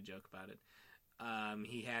talking a joke about it.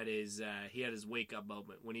 He had his wake up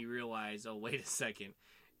moment when he realized, oh, wait a second.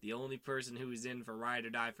 The only person who was in for ride or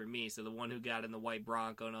die for me, so the one who got in the white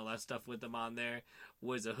Bronco and all that stuff with him on there,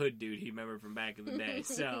 was a hood dude he remembered from back in the day.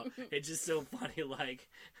 So it's just so funny, like,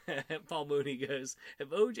 Paul Mooney goes, if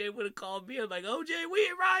OJ would have called me, I'm like, OJ, we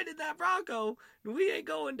ain't riding that Bronco. We ain't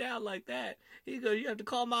going down like that. He goes, you have to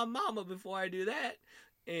call my mama before I do that.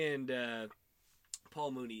 And Paul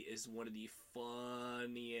Mooney is one of the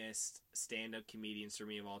funniest stand-up comedians for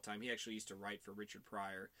me of all time. He actually used to write for Richard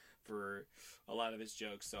Pryor for a lot of his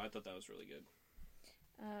jokes, so I thought that was really good.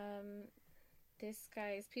 This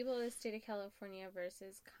guy's People of the State of California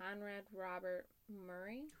versus Conrad Robert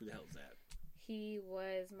Murray. Who the hell is that? He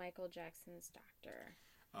was Michael Jackson's doctor.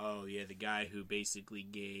 Oh, yeah, the guy who basically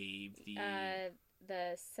gave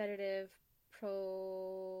the sedative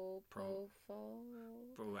Propofol.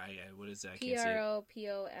 What is that? I can't see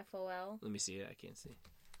it. Propofol. Let me see it. I can't see.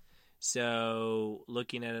 So,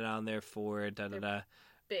 looking at it on there for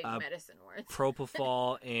Big medicine words.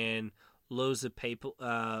 propofol and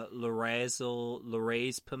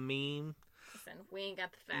lorazepamine. Listen, we ain't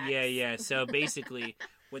got the facts. Yeah. So basically,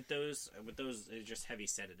 with those, they're just heavy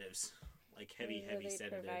sedatives, like heavy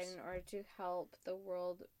sedatives. Provide in order to help the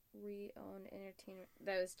world re-own entertainment.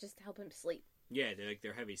 That was just to help him sleep. Yeah,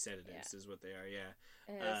 they're heavy sedatives, is what they are. Yeah,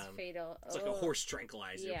 and it was fatal. It's like a horse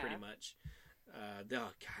tranquilizer, pretty much. Oh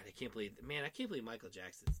God, I can't believe Michael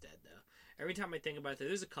Jackson's dead though. Every time I think about that,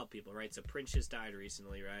 there's a couple people, right? So Prince just died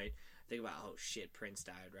recently, right? I think about, oh shit, Prince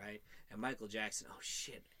died, right? And Michael Jackson, oh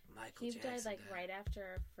shit, Michael Jackson died right after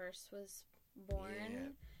our first was born.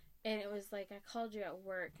 Yeah. And it was like, I called you at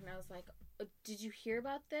work and I was like, oh, did you hear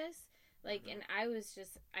about this? Like, and I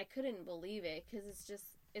couldn't believe it, because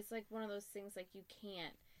it's like one of those things, like,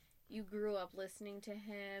 you grew up listening to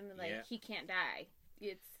him, like, he can't die.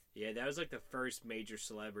 Yeah, that was like the first major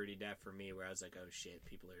celebrity death for me, where I was like, oh shit,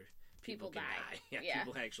 people can die. Yeah,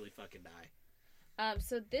 people actually fucking die.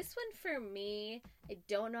 So this one for me, I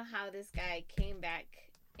don't know how this guy came back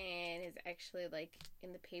and is actually like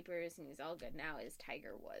in the papers and he's all good now, is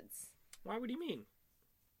Tiger Woods. Why? What do you mean?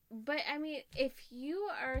 But I mean, if you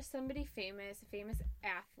are somebody famous, a famous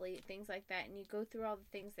athlete, things like that, and you go through all the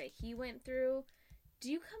things that he went through,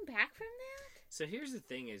 do you come back from that? So here's the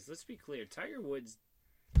thing: let's be clear, Tiger Woods,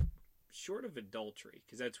 short of adultery,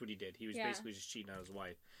 because that's what he did. He was basically just cheating on his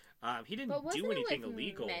wife. He didn't do anything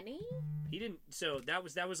illegal. Many? He didn't. So that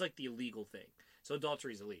was like the illegal thing. So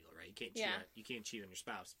adultery is illegal, right? You can't cheat. You can't cheat on your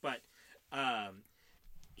spouse. But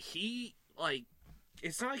he, like,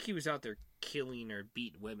 it's not like he was out there killing or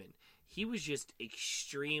beating women. He was just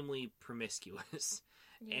extremely promiscuous.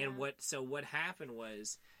 Yeah. And what happened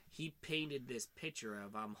was, he painted this picture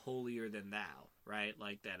of, I'm holier than thou, right?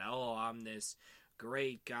 Like that. Oh, I'm this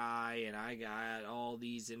great guy, and I got all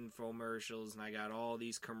these infomercials, and I got all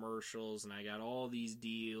these commercials, and I got all these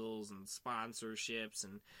deals and sponsorships,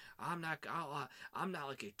 and I'm not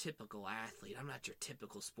like your typical athlete. I'm not your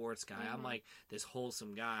typical sports guy. I'm like this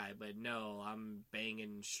wholesome guy, but no, I'm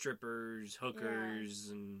banging strippers, hookers,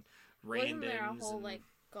 and randoms. Wasn't there a whole like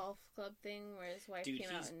golf club thing where his wife came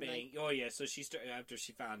out and like... Oh yeah, so she started after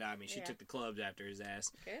she found out. I mean, she took the clubs after his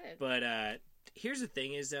ass. Good. But here's the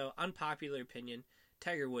thing is, though, unpopular opinion,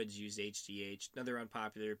 Tiger Woods used HGH. Another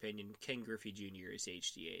unpopular opinion, Ken Griffey Jr. is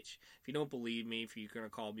HGH. If you don't believe me, if you're going to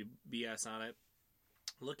call me BS on it,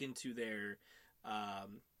 look into their,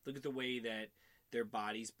 look at the way that their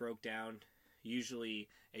bodies broke down. Usually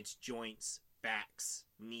it's joints, backs,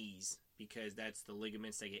 knees, because that's the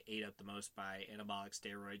ligaments that get ate up the most by anabolic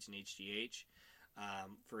steroids and HGH.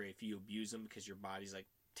 For if you abuse them, because your body's like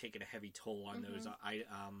taking a heavy toll on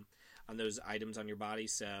those items on your body.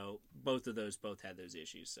 So both had those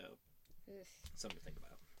issues. So something to think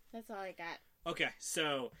about. That's all I got. Okay,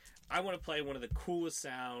 so I want to play one of the coolest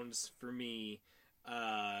sounds for me,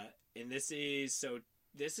 and this is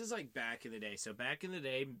like back in the day. So back in the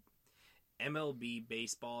day, MLB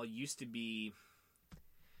baseball used to be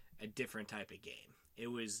a different type of game. It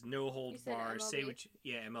was no holds barred. Say what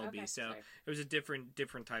MLB. Okay, so sorry. It was a different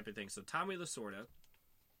type of thing. So Tommy Lasorda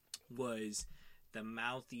was the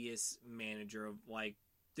mouthiest manager of, like,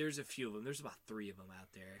 there's a few of them. There's about 3 of them out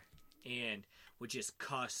there, and would just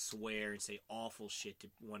cuss, swear, and say awful shit to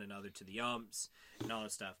one another, to the umps and all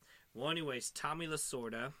that stuff. Well, anyways, Tommy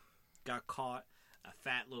Lasorda got caught, a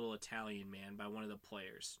fat little Italian man, by one of the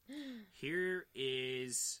players.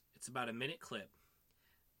 It's about a minute clip,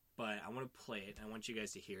 but I want to play it, and I want you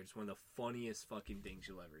guys to hear it. It's one of the funniest fucking things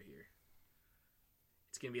you'll ever hear.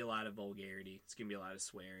 It's going to be a lot of vulgarity. It's going to be a lot of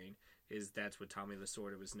swearing, because that's what Tommy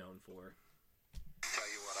Lasorda was known for. Tell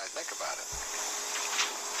you what I think about it.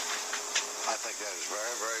 I think that is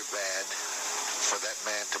very, very bad for that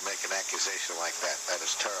man to make an accusation like that. That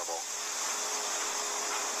is terrible.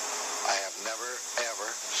 I have never,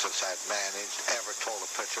 ever, since I've managed, ever told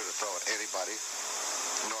a pitcher to throw at anybody,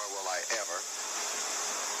 nor will I ever.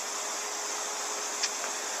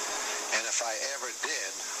 And if I ever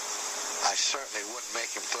did, I certainly wouldn't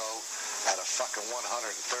make him throw at a fucking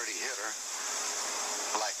 130 hitter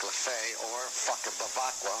like LaFay or fucking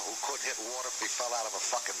Bavacqua, who couldn't hit water if he fell out of a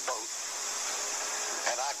fucking boat.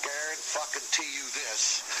 And I guarantee you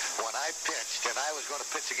this, when I pitched, and I was going to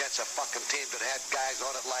pitch against a fucking team that had guys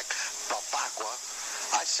on it like Bavacqua,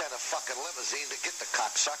 I sent a fucking limousine to get the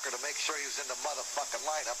cocksucker to make sure he was in the motherfucking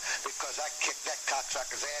lineup because I kicked that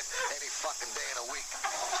cocksucker's ass any fucking day in a week.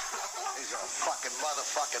 He's a fucking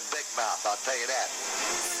motherfucking big mouth, I'll tell you that.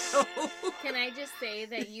 Can I just say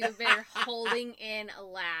that you've been holding in a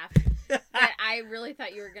laugh that I really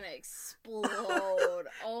thought you were going to explode.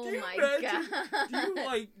 Oh my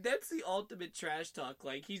God. That's the ultimate trash talk.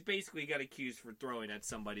 Like, he's basically got accused for throwing at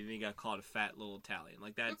somebody, and he got called a fat little Italian.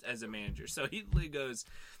 Like, that's as a manager. So he goes,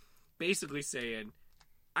 basically saying,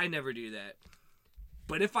 I never do that.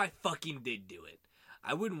 But if I fucking did do it,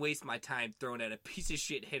 I wouldn't waste my time throwing at a piece of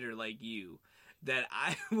shit hitter like you. That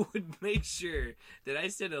I would make sure that I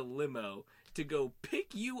send a limo to go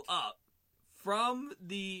pick you up from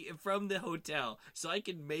the hotel so I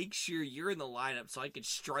can make sure you're in the lineup so I can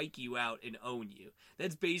strike you out and own you.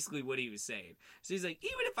 That's basically what he was saying. So he's like,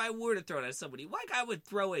 even if I were to throw it at somebody, like I would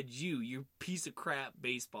throw at you piece of crap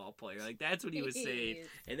baseball player. Like, that's what he was saying.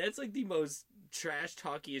 And that's like the most trash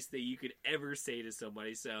talkiest thing you could ever say to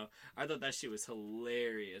somebody. So I thought that shit was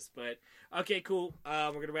hilarious. But okay, cool.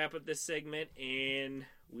 We're gonna wrap up this segment and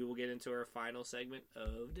we will get into our final segment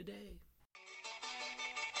of the day.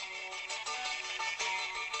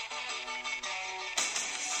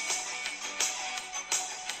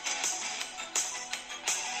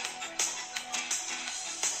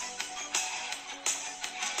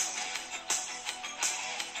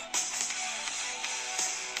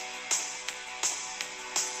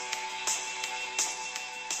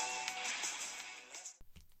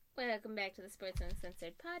 Welcome back to the Sports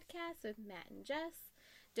Uncensored podcast with Matt and Jess.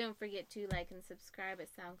 Don't forget to like and subscribe at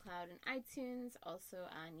SoundCloud and iTunes, also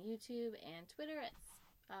on YouTube and Twitter at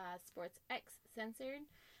SportsXCensored.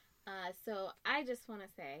 So I just want to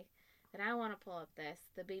say that I want to pull up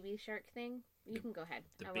the baby shark thing. You can go ahead.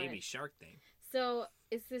 The baby shark thing. So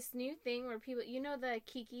it's this new thing where people, you know, the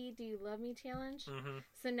Kiki Do You Love Me challenge? Mm-hmm.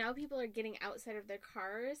 So now people are getting outside of their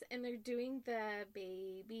cars and they're doing the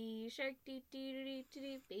baby shark baby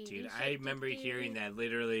Dude, shark, I remember hearing that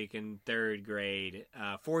literally in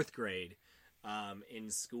fourth grade, in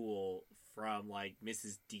school from like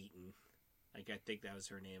Mrs. Deaton. Like, I think that was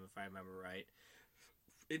her name if I remember right.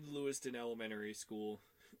 In Lewiston Elementary School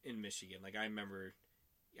in Michigan. Like, I remember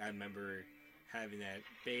having that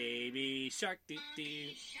baby shark doo.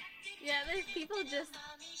 Yeah, there's people just.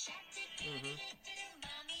 Mm-hmm.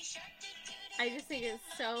 I just think it's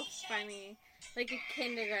so funny. Like a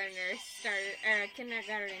kindergarten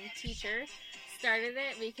teacher started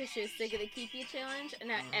it because she was sick of the Kiki challenge, and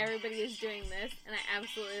now everybody is doing this, and I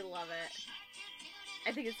absolutely love it.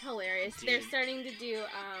 I think it's hilarious. Dude. They're starting to do.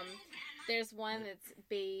 There's one that's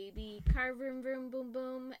baby car vroom vroom boom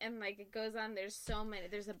boom, and like it goes on. There's so many.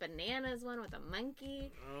 There's a bananas one with a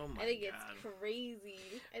monkey. Oh my god! I think it's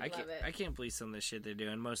crazy. I love it. I can't believe some of the shit they're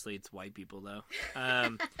doing. Mostly it's white people though.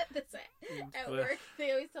 That's it. At work,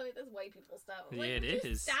 they always tell me this white people stuff. I'm yeah, like, it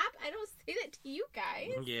is. Stop! I don't say that to you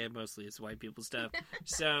guys. Yeah, mostly it's white people stuff.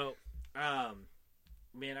 So,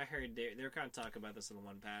 man, I heard they're kind of talking about this on the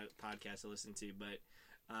one podcast I listened to,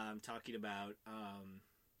 but talking about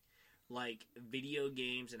like video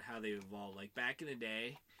games and how they evolve. Like back in the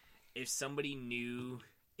day, if somebody knew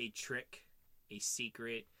a trick, a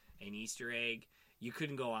secret, an Easter egg, you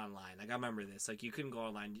couldn't go online. Like I remember this. Like you couldn't go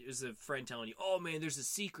online. It was a friend telling you, "Oh man, there's a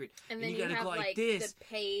secret, and then you gotta have go like this." The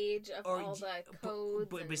page of all the codes.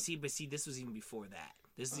 But see, this was even before that.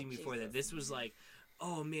 This is even before that. This was like,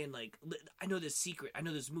 oh man, like I know this secret, I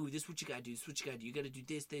know this move. This is what you gotta do. This is what you gotta do. You gotta do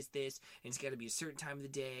this, and it's gotta be a certain time of the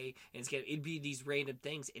day, and it'd be these random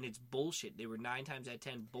things, and it's bullshit. They were 9 times out of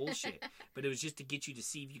 10 bullshit, but it was just to get you to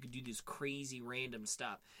see if you could do this crazy random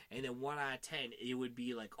stuff. And then 1 out of 10, it would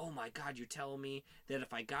be like, oh my god, you're telling me that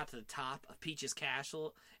if I got to the top of Peach's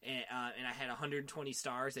Castle and I had 120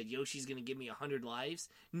 stars, that Yoshi's gonna give me 100 lives?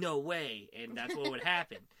 No way. And that's what would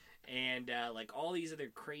happen. And like all these other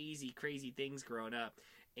crazy things growing up,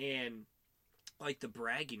 and like the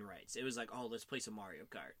bragging rights, it was like, oh, let's play some Mario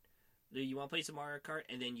Kart. Do you want to play some Mario Kart?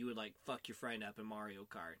 And then you would like fuck your friend up in Mario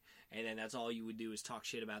Kart, and then that's all you would do is talk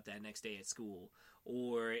shit about that next day at school.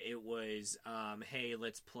 Or it was, hey,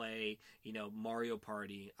 let's play, Mario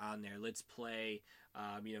Party on there. Let's play,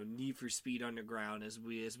 Need for Speed Underground as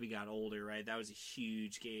we got older, right? That was a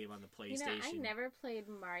huge game on the PlayStation. I never played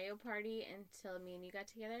Mario Party until me and you got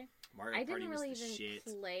together. Mario Party was the shit. I didn't really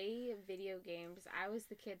even play video games. I was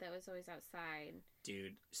the kid that was always outside.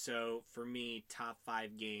 Dude, so for me, top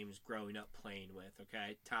 5 games growing up playing with,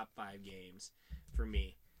 okay? Top 5 games for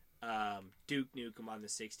me. Duke Nukem on the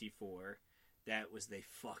 64. that was the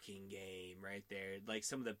fucking game right there. Like,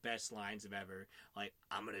 some of the best lines I've ever, like,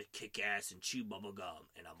 I'm gonna kick ass and chew bubble gum,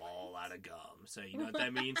 and I'm all out of gum. So, you know what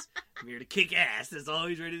that means? I'm here to kick ass. That's all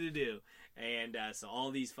he's ready to do. And so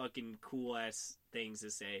all these fucking cool-ass things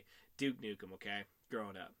to say. Duke Nukem, okay?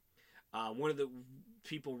 Growing up. One of the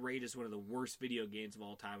people rate as one of the worst video games of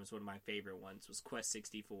all time was one of my favorite ones, was Quest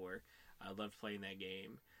 64. I loved playing that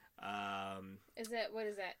game. What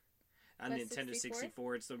is that? On Nintendo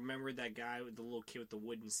 64, it's remember that guy with the little kid with the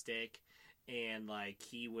wooden stick, and like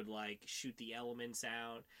he would like shoot the elements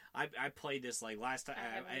out. I played this like last time.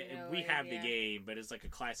 We have the game, but it's like a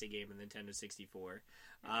classic game in Nintendo 64.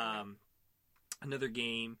 Another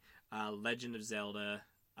game, Legend of Zelda,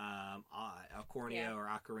 Ocarina or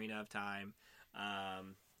Ocarina of Time,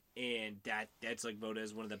 and that's like voted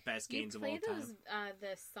as one of the best games of all time. You play those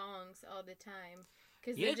the songs all the time.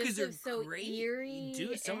 Because they're so great. Eerie,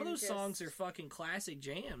 dude, some of those songs are fucking classic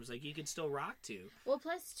jams. Like, you could still rock to. Well,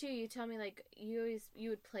 plus, too, you tell me, like, you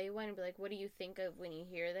would play one and be like, what do you think of when you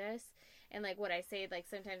hear this? And, like, what I say, like,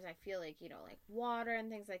 sometimes I feel like, you know, like, water and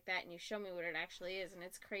things like that, and you show me what it actually is, and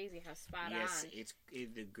it's crazy how spot on. Yes,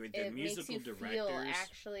 the musical makes you directors. feel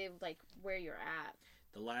actually, like, where you're at.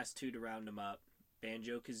 The last two to round them up,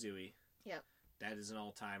 Banjo-Kazooie. Yep. That is an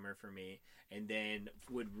all-timer for me. And then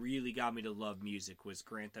what really got me to love music was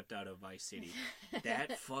Grand Theft Auto Vice City.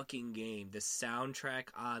 That fucking game, the soundtrack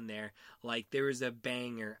on there, like there was a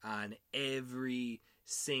banger on every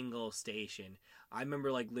single station. I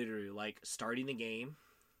remember like literally like starting the game,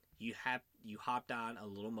 you hopped on a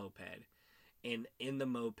little moped, and in the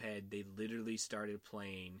moped they literally started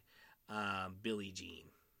playing Billie Jean.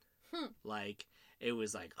 Like it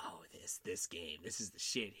was like, oh, this game, this is the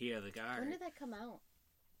shit. Here, like, all right. When did that come out?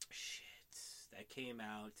 Shit, that came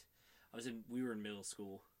out. We were in middle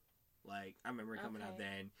school. Like, I remember it coming out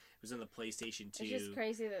then. It was on the PlayStation 2. It's just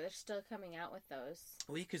crazy that they're still coming out with those.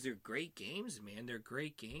 Well, because they're great games, man. They're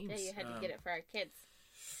great games. Yeah, you had to get it for our kids.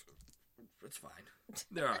 It's fine.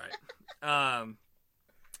 They're all right.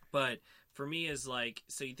 But for me, is like,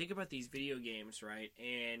 so you think about these video games, right?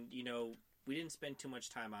 And, you know, we didn't spend too much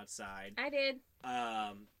time outside. I did.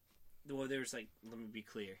 Well, there's like, let me be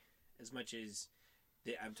clear. As much as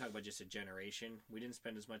I'm talking about just a generation, we didn't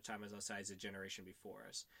spend as much time as outside as the generation before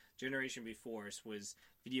us. Generation before us was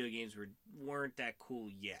video games weren't that cool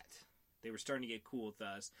yet. They were starting to get cool with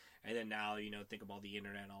us, and then now, you know, think of all the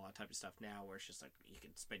internet and all that type of stuff now, where it's just like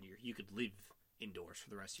you could live indoors for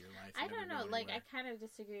the rest of your life. I don't know. Like, I kind of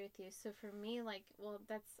disagree with you. So for me, like, well,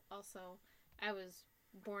 that's also, I was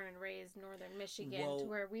born and raised northern Michigan, to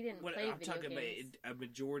where we didn't play video games. I'm talking about a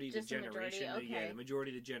majority of the generation. Okay. Yeah, the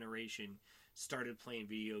majority of the generation started playing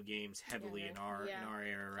video games heavily in our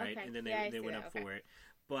era, right? Okay. And then they went up for it.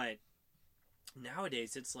 But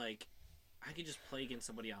nowadays, it's like I could just play against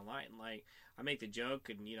somebody online. Like, I make the joke,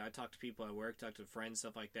 and you know, I talk to people at work, talk to friends,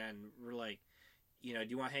 stuff like that, and we're like, you know, do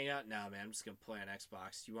you want to hang out? No, man, I'm just gonna play on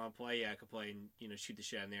Xbox. Do you want to play? Yeah, I can play and, you know, shoot the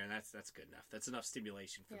shit in there, and that's good enough. That's enough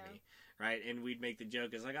stimulation for me, right? And we'd make the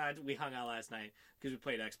joke, it's like, we hung out last night because we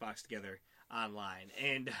played Xbox together online,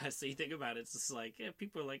 and so you think about it, it's just like, yeah,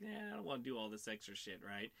 people are like, I don't want to do all this extra shit,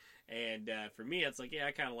 right? And for me, it's like, yeah,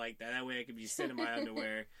 I kind of like that. That way, I could be sitting in my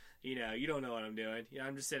underwear. You know, you don't know what I'm doing. You know,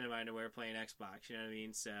 I'm just sitting in my underwear playing Xbox. You know what I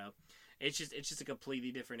mean? So. It's just a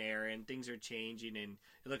completely different era, and things are changing. And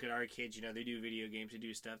you look at our kids, you know, they do video games, they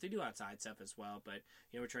do stuff, they do outside stuff as well. But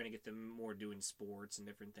you know, we're trying to get them more doing sports and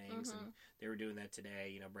different things, and they were doing that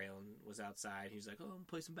today. You know, Braylon was outside. He was like, "Oh, I'm gonna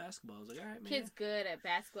play some basketball." I was like, "All right, man." Kid's good at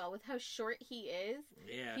basketball. With how short he is,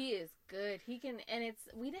 he is good. He can, and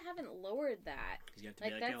we haven't lowered that. He's got to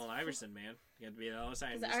be like Allen Iverson, man. You got to be an all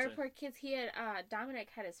scientist. Our poor kids. He had Dominic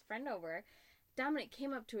had his friend over. Dominic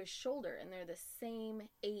came up to his shoulder, and they're the same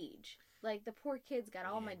age. Like, the poor kid's got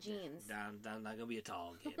all my genes. Not going to be a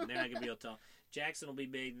tall kid. They're not going to be a tall. Jackson will be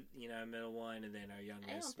big, you know, middle one, and then our youngest.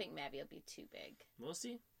 I don't think Maddie will be too big. We'll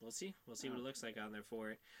see. We'll see what it looks like on there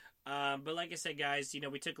for it. But like I said, guys, you know,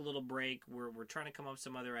 we took a little break. We're trying to come up with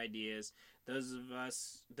some other ideas. Those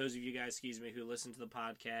of you guys, who listen to the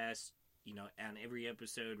podcast, you know, on every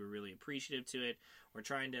episode, we're really appreciative to it. We're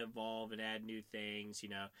trying to evolve and add new things. You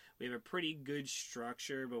know, we have a pretty good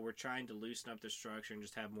structure, but we're trying to loosen up the structure and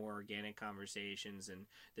just have more organic conversations. And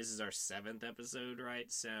this is our 7th episode, right?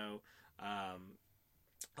 So,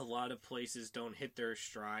 a lot of places don't hit their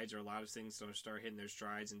strides, or a lot of things don't start hitting their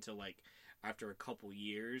strides until like after a couple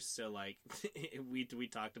years. So like we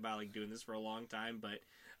talked about like doing this for a long time, but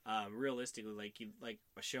realistically, like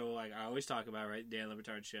a show like I always talk about, right? Dan Le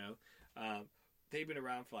Batard Show. they've been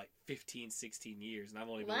around for like 15, 16 years, and I've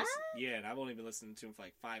only been and I've only been listening to them for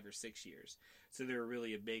like 5 or 6 years. So they're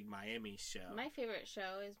really a big Miami show. My favorite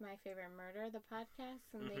show is My Favorite Murder, the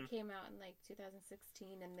podcast, and they came out in like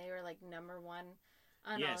 2016, and they were like #1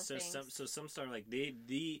 on all so things. some started like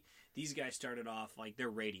these guys started off like they're a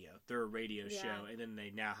radio show, and then they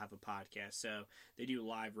now have a podcast. So they do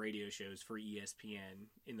live radio shows for ESPN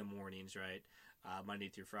in the mornings, right? Monday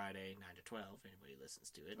through Friday, 9 to 12. Anybody listens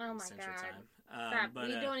to it. Oh my Central God. Time. Stop. But,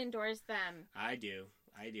 we don't endorse them. I do.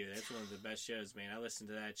 That's one of the best shows, man. I listen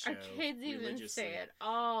to that show. Our kids even religiously. say it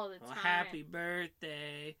all the time. Well, happy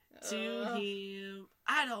birthday to him.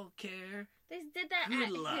 I don't care. They did that Good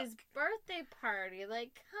at luck. his birthday party.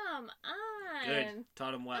 Like, come on. Good.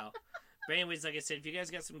 Taught him well. But anyways, like I said, if you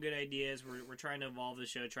guys got some good ideas, we're trying to evolve the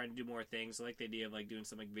show, trying to do more things. I like the idea of like doing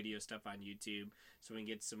some like video stuff on YouTube, so we can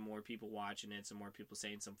get some more people watching it, some more people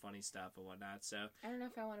saying some funny stuff and whatnot. So I don't know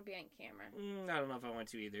if I want to be on camera. I don't know if I want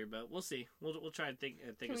to either, but we'll see. We'll try and think Can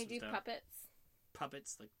of we some do stuff.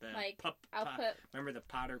 puppets? Like the I'll put. Remember the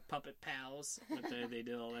Potter Puppet Pals? They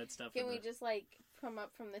did all that stuff. Can we just like come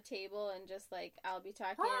up from the table and just like I'll be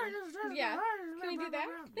talking? Yeah. Can we do that?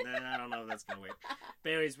 I don't know if that's gonna work.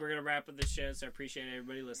 But anyways, we're gonna wrap up the show. So I appreciate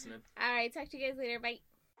everybody listening. All right. Talk to you guys later. Bye.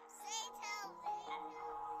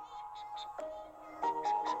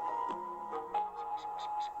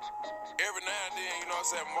 Every now and then, you know what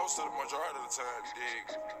I'm saying, most of the majority of the time, you dig,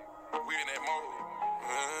 we in that mode.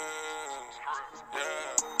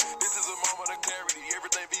 Yeah. This is a moment of clarity.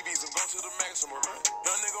 Everything BB's and go to the maximum.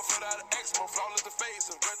 Young nigga foot out of eczema, flawless the face,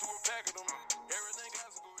 and run through a pack of them.